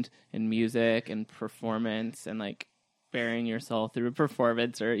sound and music and performance and like bearing your soul through a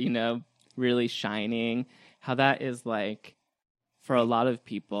performance or, really shining, how that is like, for a lot of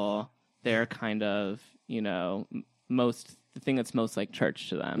people, they're kind of, the thing that's most like church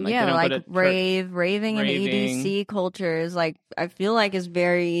to them. Like, yeah, like raving and EDC culture is like, I feel like is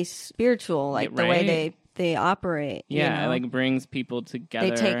very spiritual, like the way they operate. Yeah, it like brings people together.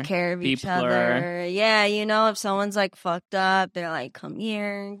 They take care of each other. Yeah, if someone's like fucked up, they're like, come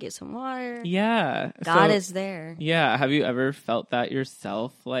here, get some water. Yeah. God is there. Yeah. Have you ever felt that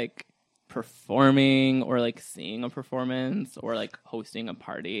yourself, like performing or like seeing a performance or like hosting a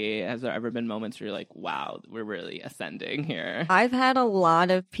party? Has there ever been moments where you're like, wow, we're really ascending here? I've had a lot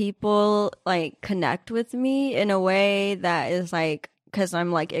of people like connect with me in a way that is like, because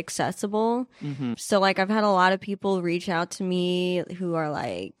I'm like accessible. Mm-hmm. So like I've had a lot of people reach out to me who are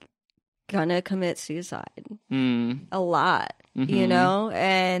like gonna commit suicide. A lot,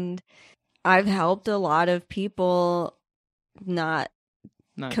 and I've helped a lot of people not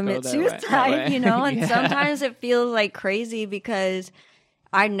commit suicide, and sometimes it feels like crazy because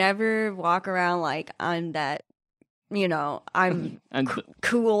I never walk around like I'm that, I'm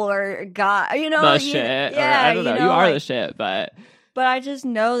cool or God, the shit. Yeah, I don't know. You are like, the shit, but I just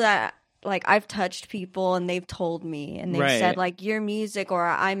know that like I've touched people and they've told me and they've said like your music, or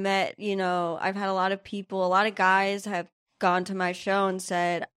I met, I've had a lot of people, a lot of guys have gone to my show and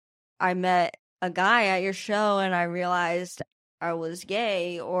said, I met a guy at your show and I realized I was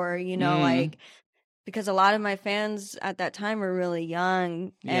gay, or, like, because a lot of my fans at that time were really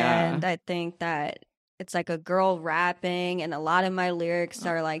young. Yeah. And I think that it's like a girl rapping, and a lot of my lyrics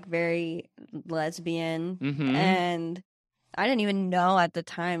are like very lesbian. Mm-hmm. And I didn't even know at the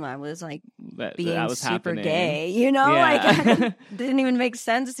time I was like being super gay, like it didn't even make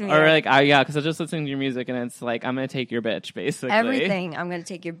sense to me. Or like, because I was just listening to your music and it's like, I'm going to take your bitch, basically. Everything. I'm going to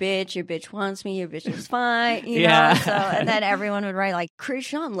take your bitch wants me, your bitch is fine, you know? So, and then everyone would write like,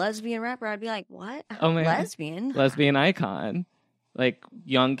 Kreayshawn, lesbian rapper. I'd be like, what? Oh my lesbian? Lesbian icon. Like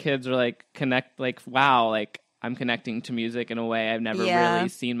young kids are like, wow, like, I'm connecting to music in a way I've never really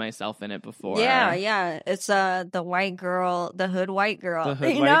seen myself in it before. Yeah. It's the white girl, the hood white girl. The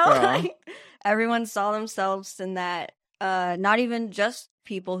hood white girl. Like, everyone saw themselves in that. Not even just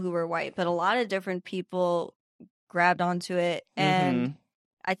people who were white, but a lot of different people grabbed onto it. And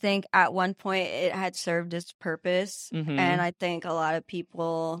I think at one point it had served its purpose. Mm-hmm. And I think a lot of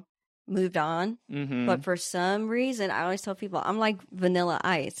people moved on. Mm-hmm. But for some reason, I always tell people I'm like Vanilla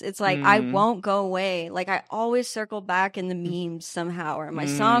Ice. It's like I won't go away. Like I always circle back in the memes somehow, or my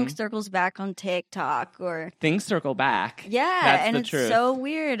song circles back on TikTok, or Things circle back. yeah, That's and the it's truth. so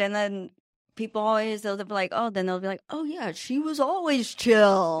weird. And then people always they'll be like, oh, yeah, she was always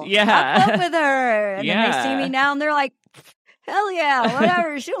chill. Yeah. I fuck with her. And then they see Yeah. me now, and they're like, hell yeah,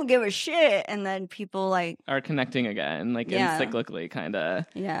 whatever. She don't give a shit. And then people like Are connecting again, like Yeah. encyclically, kind of.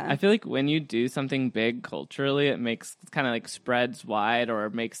 yeah. I feel like when you do something big culturally, it makes kind of like spreads wide or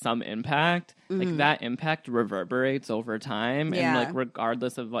makes some impact. Like that impact reverberates over time, Yeah. and like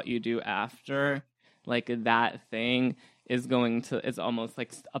regardless of what you do after, like that thing is going to. It's almost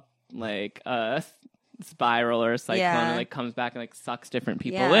like a spiral or a cyclone, Yeah. and like comes back and like sucks different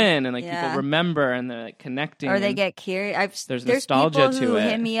people Yeah. in, and like Yeah. people remember, and they're like connecting, Or they and get curious. there's There's nostalgia people to who it.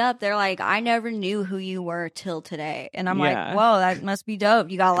 hit me up. They're like, I never knew who you were till today. And I'm Yeah. like, whoa, that must be dope.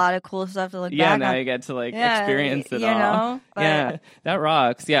 You got a lot of cool stuff to look yeah, back now on. you get to like Yeah, experience it you all. know? But- Yeah, that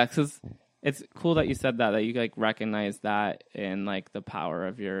rocks. Yeah, because it's cool that you said that you like recognize that in like the power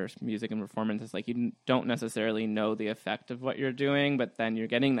of your music and performance. It's like you don't necessarily know the effect of what you're doing, but then you're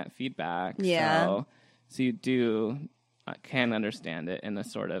getting that feedback. Yeah. So you do can understand it in a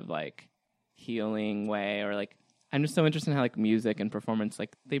sort of like healing way, or like I'm just so interested in how like music and performance,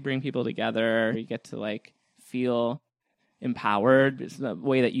 like they bring people together. You get to like feel empowered. It's the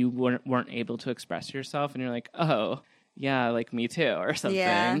way that you weren't able to express yourself, and you're like, oh yeah, like me too, or something.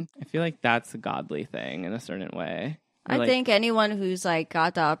 Yeah. I feel like that's a godly thing in a certain way. Or, I like, think anyone who's like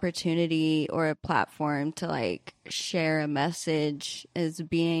got the opportunity or a platform to like share a message is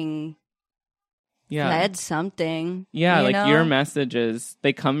being led something. Yeah, you like know? your messages,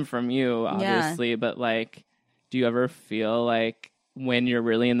 they come from you, obviously, but like, do you ever feel like when you're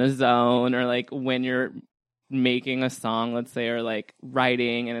really in the zone, or like when you're making a song, let's say, or like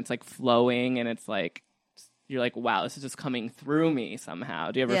writing and it's like flowing and it's like, you're like, wow, this is just coming through me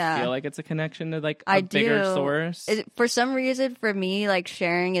somehow. Do you ever feel like it's a connection to like a bigger source? For some reason, for me, like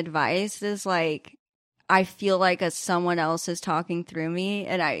sharing advice is like, I feel like someone else is talking through me.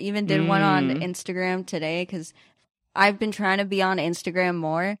 And I even did one on Instagram today because I've been trying to be on Instagram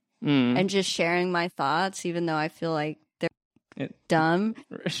more and just sharing my thoughts, even though I feel like they're dumb.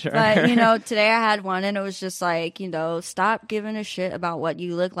 Sure. But, you know, today I had one and it was just like, you know, stop giving a shit about what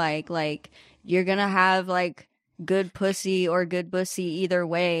you look like. Like, you're going to have like good pussy or good pussy either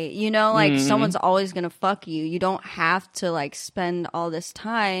way. You know, like someone's always going to fuck you. You don't have to like spend all this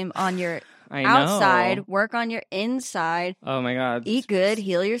time on your outside, work on your inside. Oh my God. Eat good,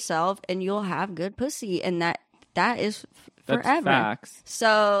 heal yourself, and you'll have good pussy. And that is That's forever. facts.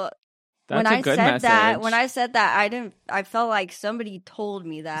 So That's when a I good said that, message. I felt like somebody told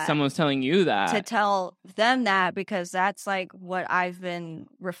me that. Someone was telling you that. To tell them that, because that's like what I've been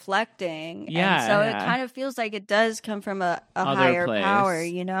reflecting. Yeah. And so it kind of feels like it does come from a higher place. power,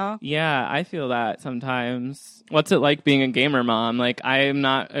 you know? Yeah, I feel that sometimes. What's it like being a gamer mom? Like, I'm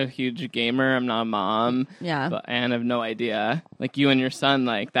not a huge gamer. I'm not a mom. Yeah. And I have no idea. Like, you and your son,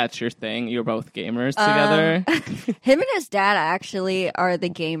 like, that's your thing. You're both gamers together. Him and his dad actually are the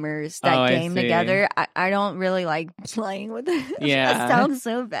gamers that game together. I don't really like playing with it. Yeah. That sounds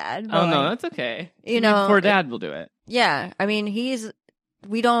so bad. Oh, no, that's okay. You know, poor dad will do it. Yeah. I mean, him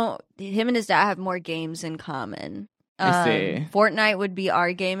and his dad have more games in common. I see. Fortnite would be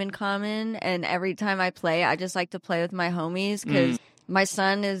our game in common, and every time I play, I just like to play with my homies because my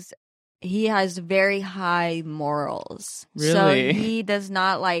son he has very high morals. Really? So he does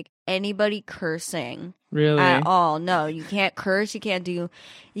not like anybody cursing. Really? At all. No, you can't curse. You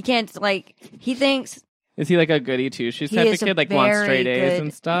can't like, he thinks. Is he like a goody two-shoes He type of is a kid? Like wants very straight A's good-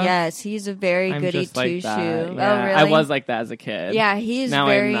 and stuff? Yes, he's a very I'm goody just like two-shoe. that. Oh, Yeah. really? I was like that as a kid. Yeah, he's now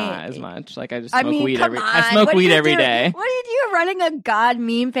very. I'm not as much. Like, I just smoke weed come on. I smoke What are weed you every doing? day. What are you doing running a God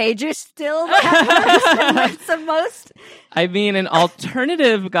meme page? You're still that person. That's the most. I mean, an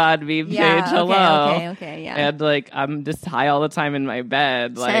alternative God meme Yeah, page. Hello. okay, yeah. And like, I'm just high all the time in my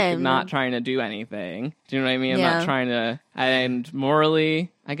bed, like Same. not trying to do anything. Do you know what I mean? I'm Yeah. not trying to. And morally,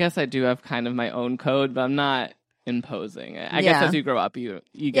 I guess I do have kind of my own code, but I'm not imposing it. I guess as you grow up, you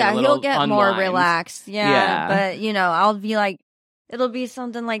get a little he'll get unwind. more relaxed. Yeah. But you know, I'll be like, it'll be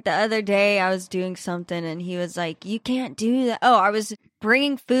something like the other day I was doing something and he was like, "You can't do that." Oh, I was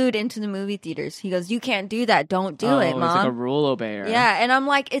bringing food into the movie theaters. He goes, "You can't do that. Don't do it, He's Mom." like a rule obeyer. Yeah, and I'm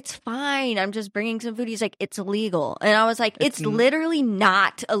like, "It's fine. I'm just bringing some food." He's like, "It's illegal." And I was like, it's literally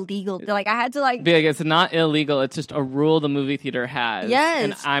not illegal. Like, I had to like... Be like, it's not illegal. It's just a rule the movie theater has. Yes.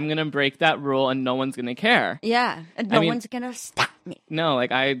 And I'm going to break that rule and no one's going to care. Yeah, and no one's going to stop me. No,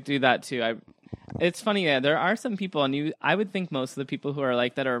 like I do that too. It's funny, yeah. There are some people, and I would think most of the people who are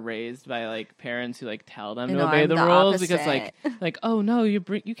like that are raised by like parents who like tell them to obey the rules because like oh no, you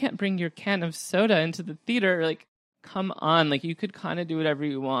can't bring your can of soda into the theater. Like, come on, like you could kind of do whatever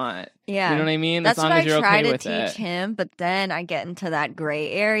you want. Yeah, you know what I mean. That's as long what as you're I try okay to with teach him, but then I get into that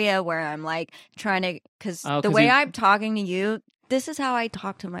gray area where I'm like trying to because the way I'm talking to you. This is how I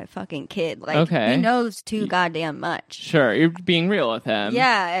talk to my fucking kid. Like, he knows too goddamn much. Sure, you're being real with him.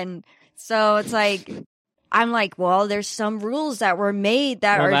 Yeah, and so it's like, I'm like, well, there's some rules that were made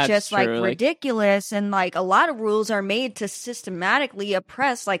that are just, like, ridiculous, and, like, a lot of rules are made to systematically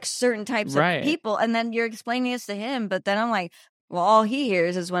oppress, like, certain types of people, and then you're explaining this to him, but then I'm like, well, all he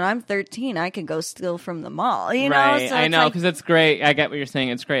hears is when I'm 13, I can go steal from the mall, you know? Right, So I know, because it's great. I get what you're saying.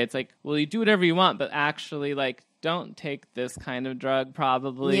 It's great. It's like, well, you do whatever you want, but actually, like, don't take this kind of drug,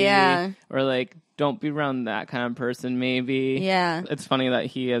 probably. Yeah. Or, like, don't be around that kind of person, maybe. Yeah. It's funny that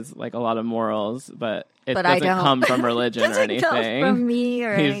he has, like, a lot of morals, but it doesn't come from religion or anything. It doesn't come from me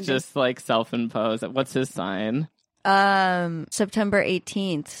or anything. He's just, like, self-imposed. What's his sign? September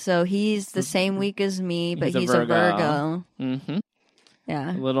 18th. So he's the same week as me, but he's a Virgo. Mm-hmm.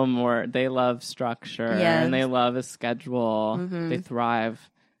 Yeah. A little more. They love structure. And they love a schedule. Mm-hmm. They thrive.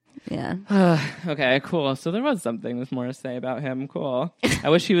 Yeah. Okay, cool. So there was something with more to say about him. Cool. I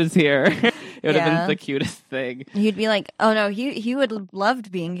wish he was here. It would have been the cutest thing. He'd be like, oh no, he would have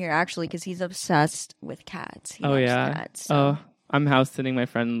loved being here actually because he's obsessed with cats. He loves cats, so. Oh, I'm house sitting my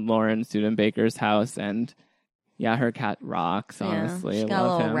friend Lauren Studenbaker's house, and yeah, her cat rocks. Honestly, she's got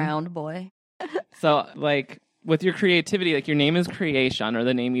a little round boy. So like. With your creativity, like your name is Kreayshawn, or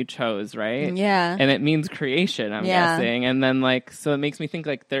the name you chose, right? Yeah. And it means creation, I'm guessing. And then like, so it makes me think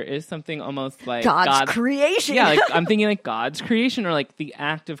like there is something almost like God's creation. Yeah, like I'm thinking like God's creation, or like the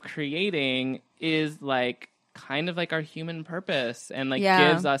act of creating is like kind of like our human purpose, and like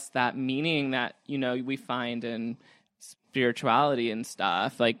gives us that meaning that, you know, we find in spirituality and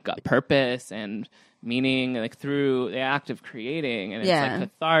stuff, like purpose and meaning, like through the act of creating, and it's like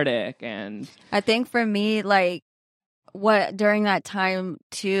cathartic. And I think for me, like what during that time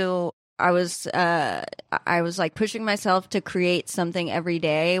too, I was like pushing myself to create something every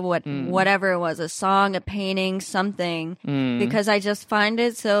day, whatever it was, a song, a painting, something, because I just find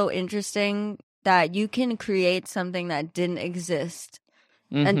it so interesting that you can create something that didn't exist.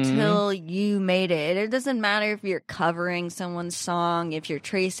 Until you made it. It doesn't matter if you're covering someone's song, if you're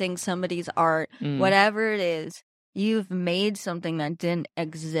tracing somebody's art, whatever it is, you've made something that didn't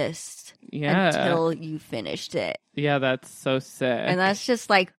exist until you finished it. Yeah, that's so sick. And that's just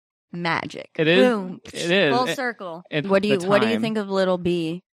like magic. It is. Boom. It is. Full circle. What do you think of Little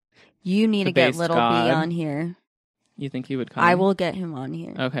B? You need to get Little B on here. You think he would come? I will get him on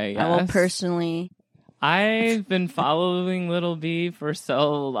here. Okay, yes. I will personally. I've been following Little B for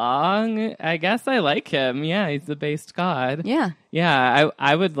so long. I guess I like him. Yeah, he's the based god. Yeah. Yeah,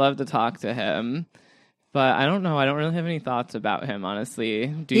 I would love to talk to him. But I don't know. I don't really have any thoughts about him, honestly.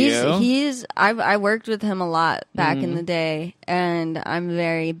 Do you? I worked with him a lot back in the day, and I'm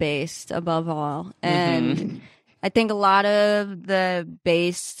very based above all. And I think a lot of the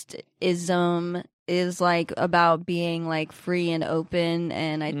based-ism is like about being like free and open,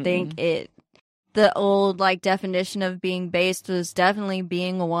 and I think the old like definition of being based was definitely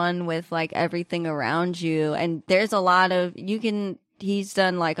being one with like everything around you. And there's a lot of he's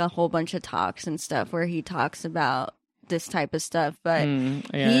done like a whole bunch of talks and stuff where he talks about this type of stuff, but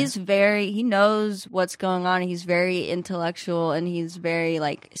he knows what's going on. He's very intellectual, and he's very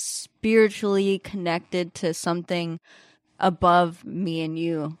like spiritually connected to something above me and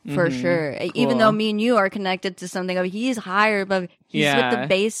you, for sure. Cool. Even though me and you are connected to something, he's higher above. He's with the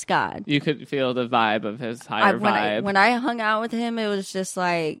base god. You could feel the vibe of his higher vibe. When I hung out with him, it was just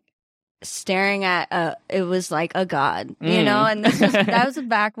like staring at it was like a god, you know. And that was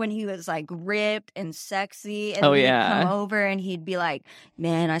back when he was like ripped and sexy, and he'd come over and he'd be like,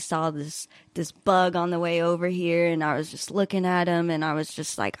 man, I saw this bug on the way over here, and I was just looking at him, and I was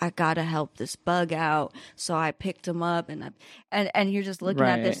just like, I gotta help this bug out, so I picked him up, and you're just looking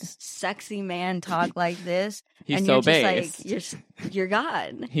at this sexy man talk like this. He's and so you're just based. Like, you're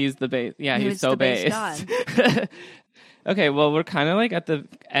God. He's the base. Yeah, he's so the based. God. Okay, well, we're kind of like at the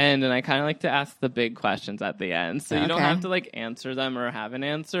end, and I kind of like to ask the big questions at the end. So you don't have to like answer them or have an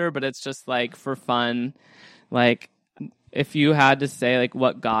answer, but it's just like for fun. Like if you had to say like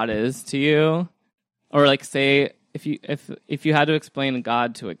what God is to you, or like say if you had to explain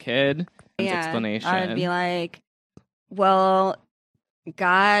God to a kid, explanation. I'd be like, well,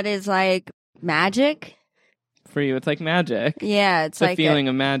 God is like magic. For you, it's like magic. Yeah, it's like a feeling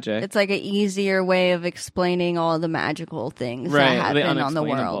of magic. It's like an easier way of explaining all the magical things that happen on the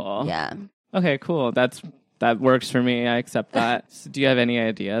world. Yeah. Okay, cool. That works for me. I accept that. So do you have any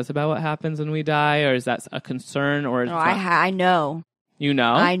ideas about what happens when we die, or is that a concern? Or No, I know. You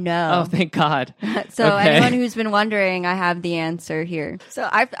know? I know. Oh, thank God. So Okay. anyone who's been wondering, I have the answer here. So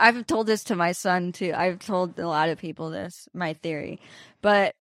I've told this to my son too. I've told a lot of people this, my theory.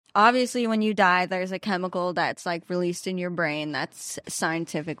 But obviously when you die, there's a chemical that's like released in your brain. That's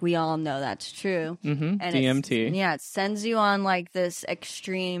scientific. We all know that's true. Mm-hmm. And DMT. it sends you on like this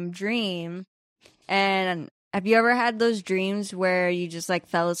extreme dream. And have you ever had those dreams where you just like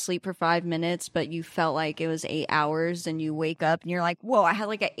fell asleep for 5 minutes, but you felt like it was 8 hours and you wake up and you're like, whoa, I had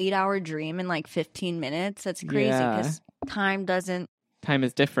like an 8-hour dream in like 15 minutes. That's crazy because time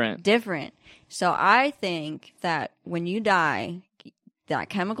is different. So I think that when you die, that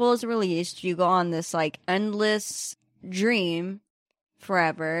chemical is released. You go on this like endless dream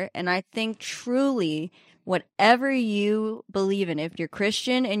forever. And I think truly whatever you believe in, if you're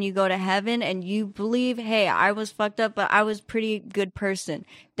Christian and you go to heaven and you believe, hey, I was fucked up, but I was a pretty good person,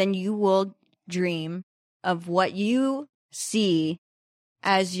 then you will dream of what you see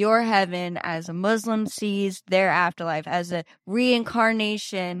as your heaven, as a Muslim sees their afterlife, as a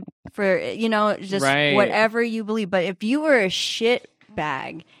reincarnation for, just whatever you believe. But if you were a shit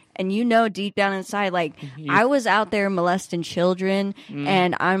bag and deep down inside, like, I was out there molesting children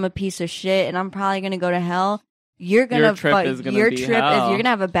and I'm a piece of shit and I'm probably going to go to hell, you're going to you're going to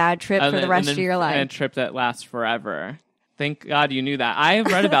have a bad trip for the rest of your life. And a trip that lasts forever. Thank God you knew that. I've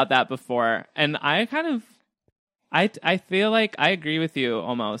read about that before, and I feel like I agree with you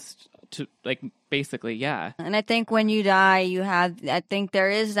almost to like basically, yeah. And I think when you die, I think there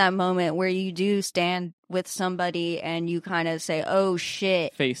is that moment where you do stand with somebody and you kind of say, oh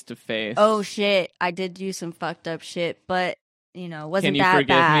shit. Face to face. Oh shit, I did do some fucked up shit, but wasn't you that forgive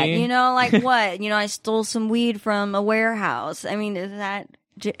bad? me? Like what? I stole some weed from a warehouse. I mean, is that,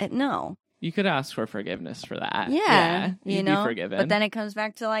 no. You could ask for forgiveness for that. Yeah. You'd be forgiven. But then it comes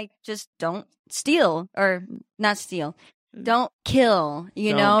back to like, just don't steal or not steal. Don't kill,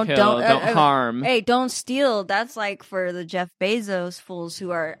 Don't harm. Hey, don't steal. That's like for the Jeff Bezos fools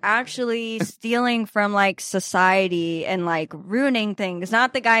who are actually stealing from like society and like ruining things.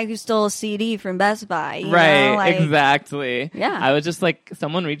 Not the guy who stole a CD from Best Buy. You know? Like, exactly. Yeah. I was just like,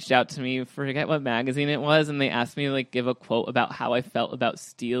 someone reached out to me, forget what magazine it was, and they asked me to like give a quote about how I felt about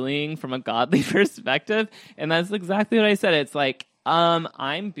stealing from a godly perspective. And that's exactly what I said. It's like,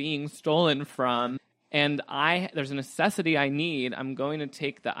 I'm being stolen from. And there's a necessity I need. I'm going to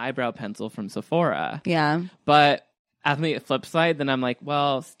take the eyebrow pencil from Sephora. Yeah. But on the flip side, then I'm like,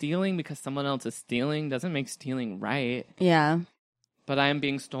 well, stealing because someone else is stealing doesn't make stealing right. Yeah. But I am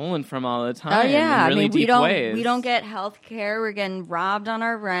being stolen from all the time. Oh yeah, in really deep ways. We don't get health care. We're getting robbed on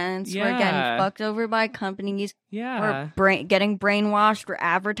our rents. Yeah. We're getting fucked over by companies. Yeah. We're getting brainwashed for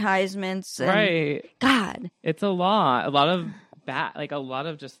advertisements. And right. God. It's a lot. A lot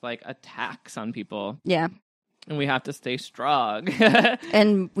of just like attacks on people. Yeah. And we have to stay strong.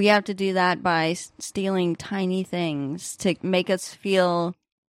 And we have to do that by stealing tiny things to make us feel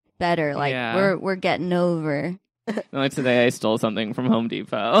better. Like we're getting over. Like today I stole something from Home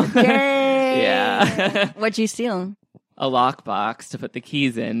Depot. Yay! Yeah. What'd you steal? A lockbox to put the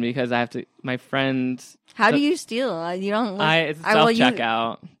keys in because I have to. My friend. How do you steal? You don't. It's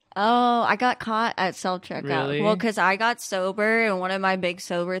self-checkout. Oh, I got caught at self-checkout. Really? Well, because I got sober, and one of my big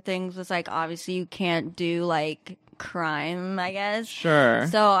sober things was like, obviously, you can't do like crime, I guess. Sure.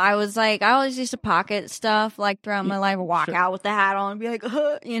 So I was like, I always used to pocket stuff like throughout my life, walk out with the hat on, and be like,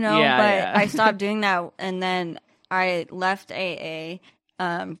 Yeah. I stopped doing that, and then I left AA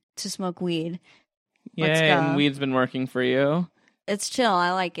to smoke weed. Yeah, and weed's been working for you. It's chill.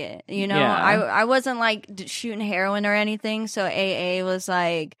 I like it. Yeah. I wasn't like shooting heroin or anything. So AA was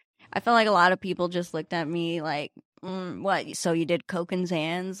like, I felt like a lot of people just looked at me like, what? So you did coke and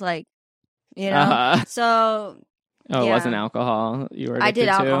Zans? Like, So. Oh, it wasn't alcohol you were addicted I did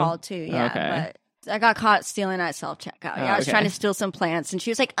to? alcohol too, yeah. Okay. But I got caught stealing at self-checkout. I was trying to steal some plants, and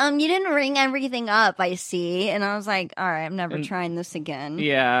she was like, you didn't ring everything up, I see. And I was like, all right, I'm never trying this again.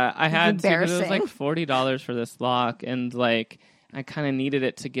 Yeah, I had to, but it was embarrassing. like $40 for this lock, and like I kind of needed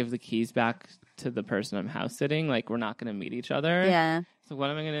it to give the keys back to the person I'm house sitting. Like, we're not going to meet each other. Yeah. So what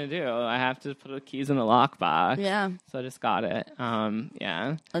am I going to do? I have to put the keys in the lockbox. Yeah. So I just got it.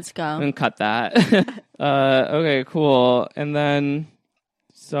 Yeah. Let's go. And cut that. Okay, cool. And then,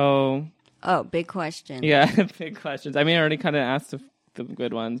 so. Oh, big question. Yeah, big questions. I mean, I already kind of asked the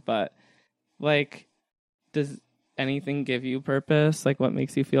good ones, but like, does anything give you purpose? Like, what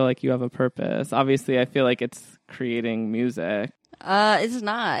makes you feel like you have a purpose? Obviously, I feel like it's creating music. It's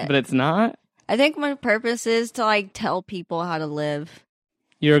not. But it's not? I think my purpose is to like tell people how to live.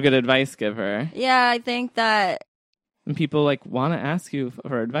 You're a good advice giver. Yeah, I think that And people like want to ask you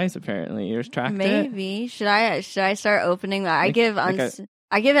for advice. Apparently, you're attracted. maybe should I start opening that? Like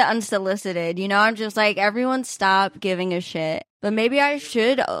I give it unsolicited. You know, I'm just like, everyone stop giving a shit. But maybe I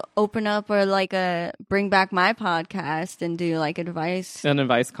should open up or like bring back my podcast and do like advice. An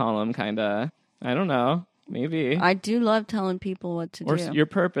advice column, kind of. I don't know. Maybe. I do love telling people what to Or do. your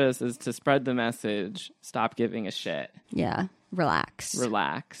purpose is to spread the message. Stop giving a shit. Yeah. Relax.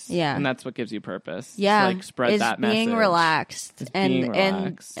 Yeah. And that's what gives you purpose. Yeah. To, like, spread that message. Being relaxed. It's being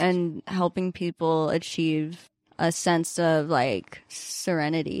relaxed. And helping people achieve a sense of like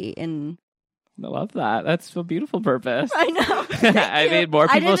serenity and I love that. That's a beautiful purpose. I know. I mean, more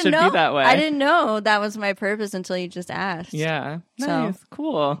people should be that way. I didn't know that was my purpose until you just asked. Yeah. So, Nice.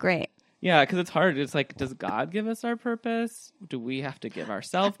 Cool. Great. Yeah, because it's hard. It's like, does God give us our purpose? Do we have to give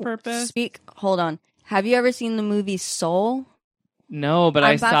ourselves purpose? Hold on. Have you ever seen the movie Soul? No, but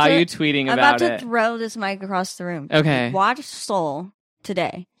I saw you tweeting about it. I'm about to throw this mic across the room. Okay. Watch Soul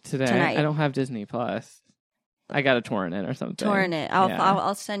today. Tonight. I don't have Disney Plus. I got to torrent it or something. Torrent it.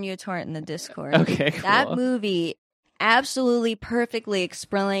 I'll send you a torrent in the Discord. Okay, cool. That movie absolutely perfectly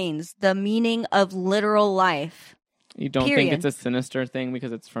explains the meaning of literal life. You don't think it's a sinister thing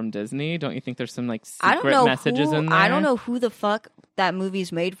because it's from Disney? Don't you think there's some like secret messages in there? I don't know who the fuck that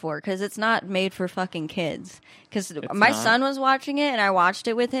movie's made for, because it's not made for fucking kids. Because my son was watching it and I watched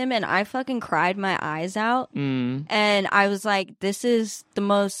it with him and I fucking cried my eyes out. And I was like, this is the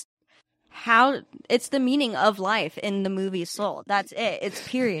most... it's the meaning of life in the movie Soul. That's it. It's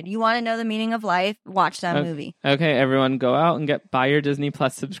period. You want to know the meaning of life? Watch that movie. Okay, everyone, go out and buy your Disney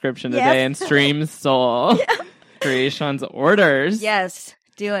Plus subscription today and stream Soul. Yeah. Kreayshawn's orders. Yes,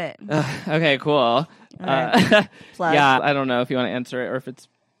 do it. Okay, cool. Right. Yeah, I don't know if you want to answer it or if it's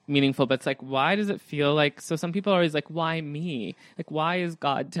meaningful, but it's like, why does it feel like... So some people are always like, why me? Like, why is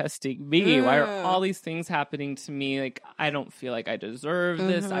God testing me? Why are all these things happening to me? Like, I don't feel like I deserve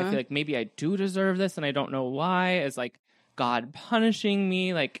this. I feel like maybe I do deserve this and I don't know why. Is like God punishing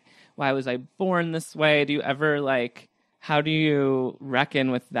me? Like, why was I born this way? Do you ever like... How do you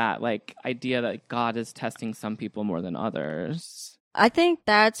reckon with that, like, idea that God is testing some people more than others? I think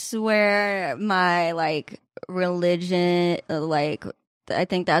that's where my, like, religion, like, I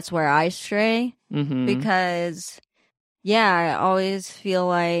think that's where I stray. Because, yeah, I always feel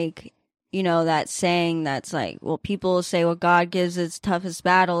like, you know, that saying that's like, well, people say, well, God gives its toughest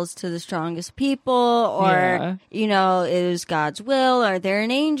battles to the strongest people, or, you know, it was God's will, or they're an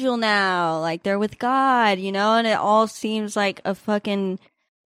angel now, like they're with God, you know, and it all seems like a fucking,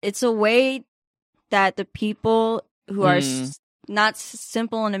 it's a way that the people who are not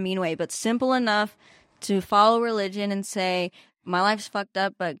simple in a mean way, but simple enough to follow religion and say, my life's fucked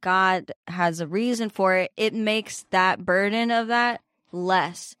up, but God has a reason for it. It makes that burden of that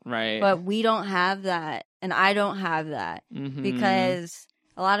less. Right. But we don't have that, and I don't have that because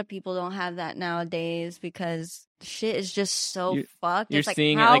a lot of people don't have that nowadays because shit is just so fucked. You're it's like,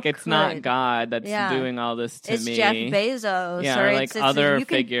 seeing it like it's not God that's doing all this to it's me. It's Jeff Bezos. Yeah, or like other you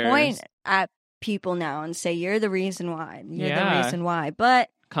figures. Can point at people now and say, you're the reason why. You're the reason why. But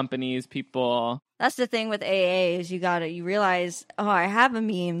companies, people... That's the thing with AA is you realize, oh, I have a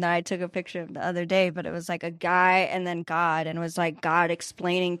meme that I took a picture of the other day, but it was like a guy and then God, and it was like God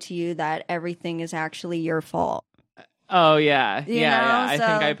explaining to you that everything is actually your fault. Oh, yeah. You know? I So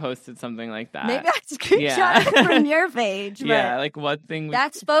think I posted something like that. Maybe I screenshot it from your page. Yeah, like what thing...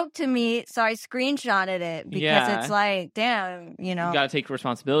 That spoke to me, so I screenshotted it because it's like, damn, you know. You got to take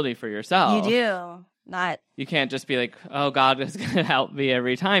responsibility for yourself. You do. You can't just be like, oh, God is going to help me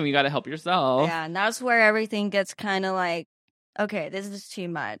every time. You got to help yourself. Yeah, and that's where everything gets kind of like, okay, this is too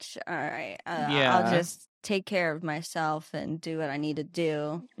much. All right. I'll just take care of myself and do what I need to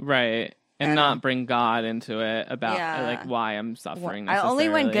do. Right. And not bring God into it about like why I'm suffering necessarily. Only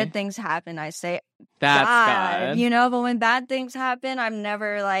when good things happen, I say, that's God. You know, but when bad things happen, I'm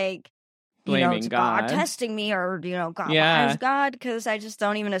never like, blaming God testing me, or God, why is God? Because I just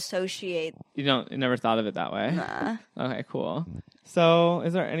don't even associate. You never thought of it that way. Nah. Okay, cool. So,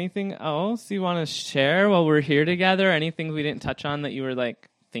 is there anything else you want to share while we're here together? Anything we didn't touch on that you were like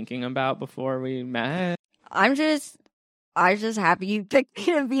thinking about before we met? I'm just happy you picked me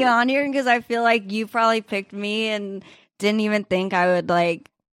to be on here because I feel like you probably picked me and didn't even think I would like.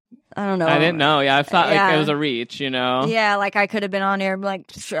 I don't know. I didn't know. Yeah, I thought like it was a reach, you know? Yeah, like I could have been on here and be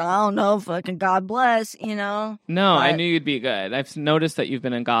like, sure, I don't know, fucking God bless, you know? No, I knew you'd be good. I've noticed that you've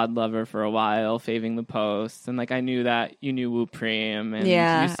been a God lover for a while, faving the posts, and like I knew that you knew Woo Preem.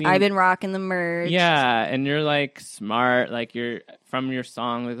 And I've been rocking the merch. Yeah, and you're like smart, like you're from your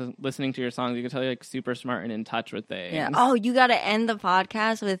song, like, listening to your songs, you can tell you're like super smart and in touch with things. Yeah. Oh, you got to end the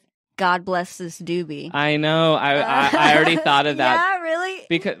podcast with "God bless this doobie." I know. I already thought of that. Yeah, really?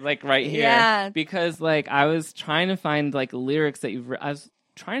 Because like right here. Yeah. Because like I was trying to find like lyrics that I was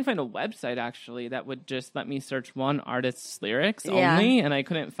trying to find a website actually that would just let me search one artist's lyrics only, and I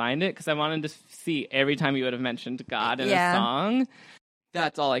couldn't find it because I wanted to see every time you would have mentioned God in a song.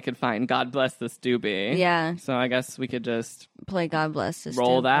 That's all I could find. God bless this doobie. Yeah. So I guess we could just play "God bless this."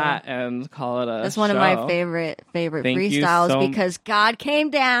 roll doobie. that and call it a. That's one show. of my favorite Thank freestyles because God came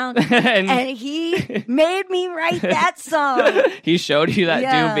down and he made me write that song. He showed you that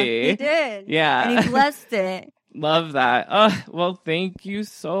doobie. He did. Yeah. And he blessed it. Love that. Well, thank you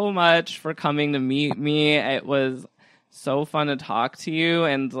so much for coming to meet me. It was so fun to talk to you,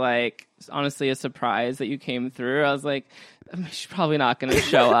 and like honestly a surprise that you came through. I was like, she's probably not going to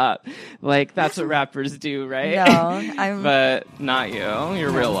show up. Like that's what rappers do, right? No, but not you. You're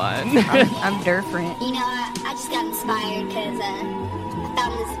a real one. I'm different. You know, I just got inspired because I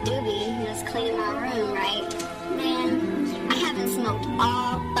found this doobie and was cleaning my room, right? Man, I haven't smoked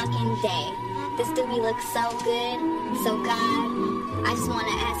all fucking day. This doobie looks so good. So God, I just want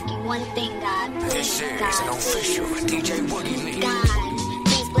to ask you one thing, God. Please, God, an official DJ Boogie. God,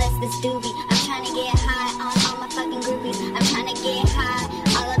 please bless this doobie. I'm trying to get high on all my fucking groupies. I'm trying to get high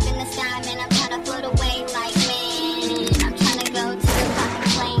all up in the sky, man. I'm trying to float away like, man. I'm trying to go to the fucking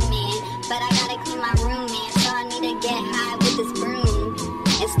plane, man. But I gotta clean my room, man. So I need to get high with this broom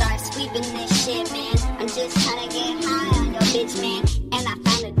and start sweeping this shit, man. I'm just trying to get high on your bitch, man. And I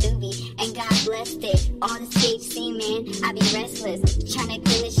found a doobie, and God blessed it. All this THC, man, I be restless, trying to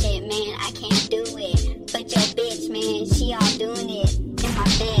clean this shit, man. I can't do it, but your bitch, man, she all doing it in my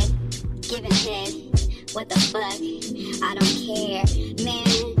bed, giving head. What the fuck? I don't care, man.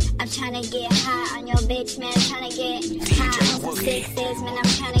 I'm trying to get high on your bitch, man. I'm trying to get high on some sixes, man. I'm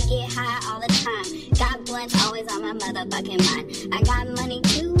trying to get high all the time. God blunts always on my motherfucking mind. I got money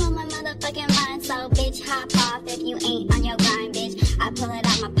too on my motherfucking mind. So bitch, hop off if you ain't on your grind, bitch. I pull it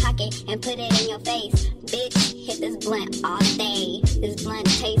out my pocket and put it in your face. Bitch, hit this blunt all day. This blunt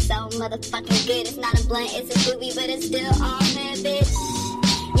tastes so motherfucking good. It's not a blunt, it's a doobie, but it's still all good, bitch.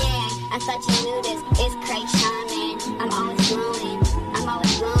 Yeah, I thought you knew this. It's Kreayshawn, man. I'm always glowing,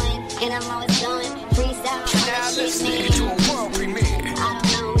 and I'm always going freestyle all that shit, man. I don't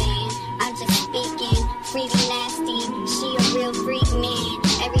know, man. I'm just speaking, freaky nasty. She a real freak, man.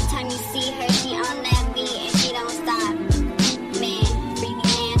 Every time you see her, she on that beat and she don't stop. Man, freaky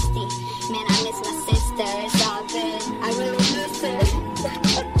nasty. Man, I miss my sister. It's all good. I really miss her.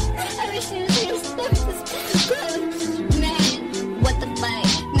 I wish she was here. Man, what the fuck?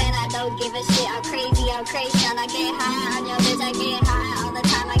 Man, I don't give a shit. I'm crazy, and I get high on your bitch. I get high all the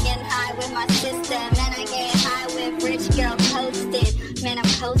time. I get high with my sister. Man, I get high with rich girl coasting. Man, I'm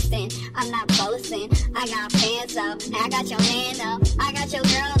coasting. I'm not boasting. I got fans though. I got your man though. I got your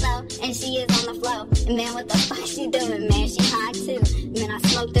girl though. And she is on the flow. And man, what the fuck she doing, man? She high too. Man, I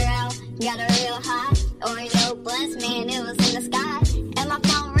smoked her out. Got her real high. Oreo blunts, man, it was in the sky. And my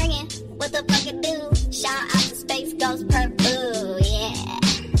phone ringing. What the fuck it do? Shout out to Space Ghost Purple. Yeah.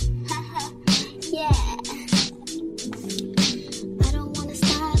 Yeah. I don't wanna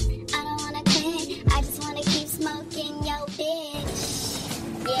stop. I don't wanna quit. I just wanna keep smoking, yo,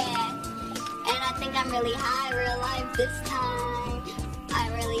 bitch. Yeah. And I think I'm really high real life this time.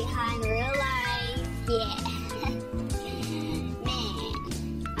 I'm really high in real life. Yeah. Man,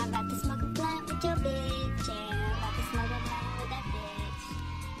 I'm about to smoke a blunt with your bitch. Yeah, I'm about to smoke a blunt with that bitch.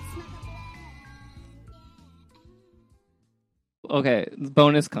 Smoke a blunt. Okay,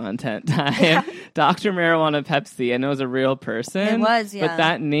 bonus content time. Dr. Marijuana Pepsi, I know is a real person. It was, yeah. But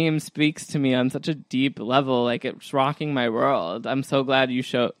that name speaks to me on such a deep level. Like, it's rocking my world. I'm so glad you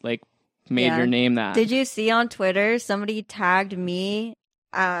made your name that. Did you see on Twitter, somebody tagged me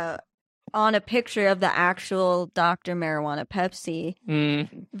on a picture of the actual Dr. Marijuana Pepsi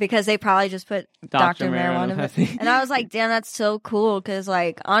because they probably just put Dr. Marijuana Pepsi. And I was like, damn, that's so cool. Because,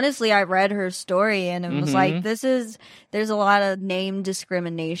 like, honestly, I read her story and it was like, there's a lot of name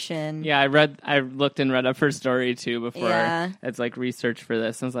discrimination. Yeah, I looked and read up her story too before it's like research for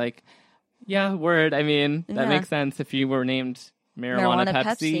this. I was like, yeah, word. I mean, that makes sense. If you were named Marijuana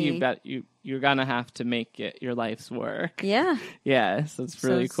Pepsi. You're gonna have to make it your life's work. Yeah. Yeah, so it's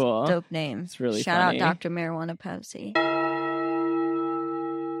really cool. Dope name. It's really Shout funny. out Dr. Marijuana Pepsi.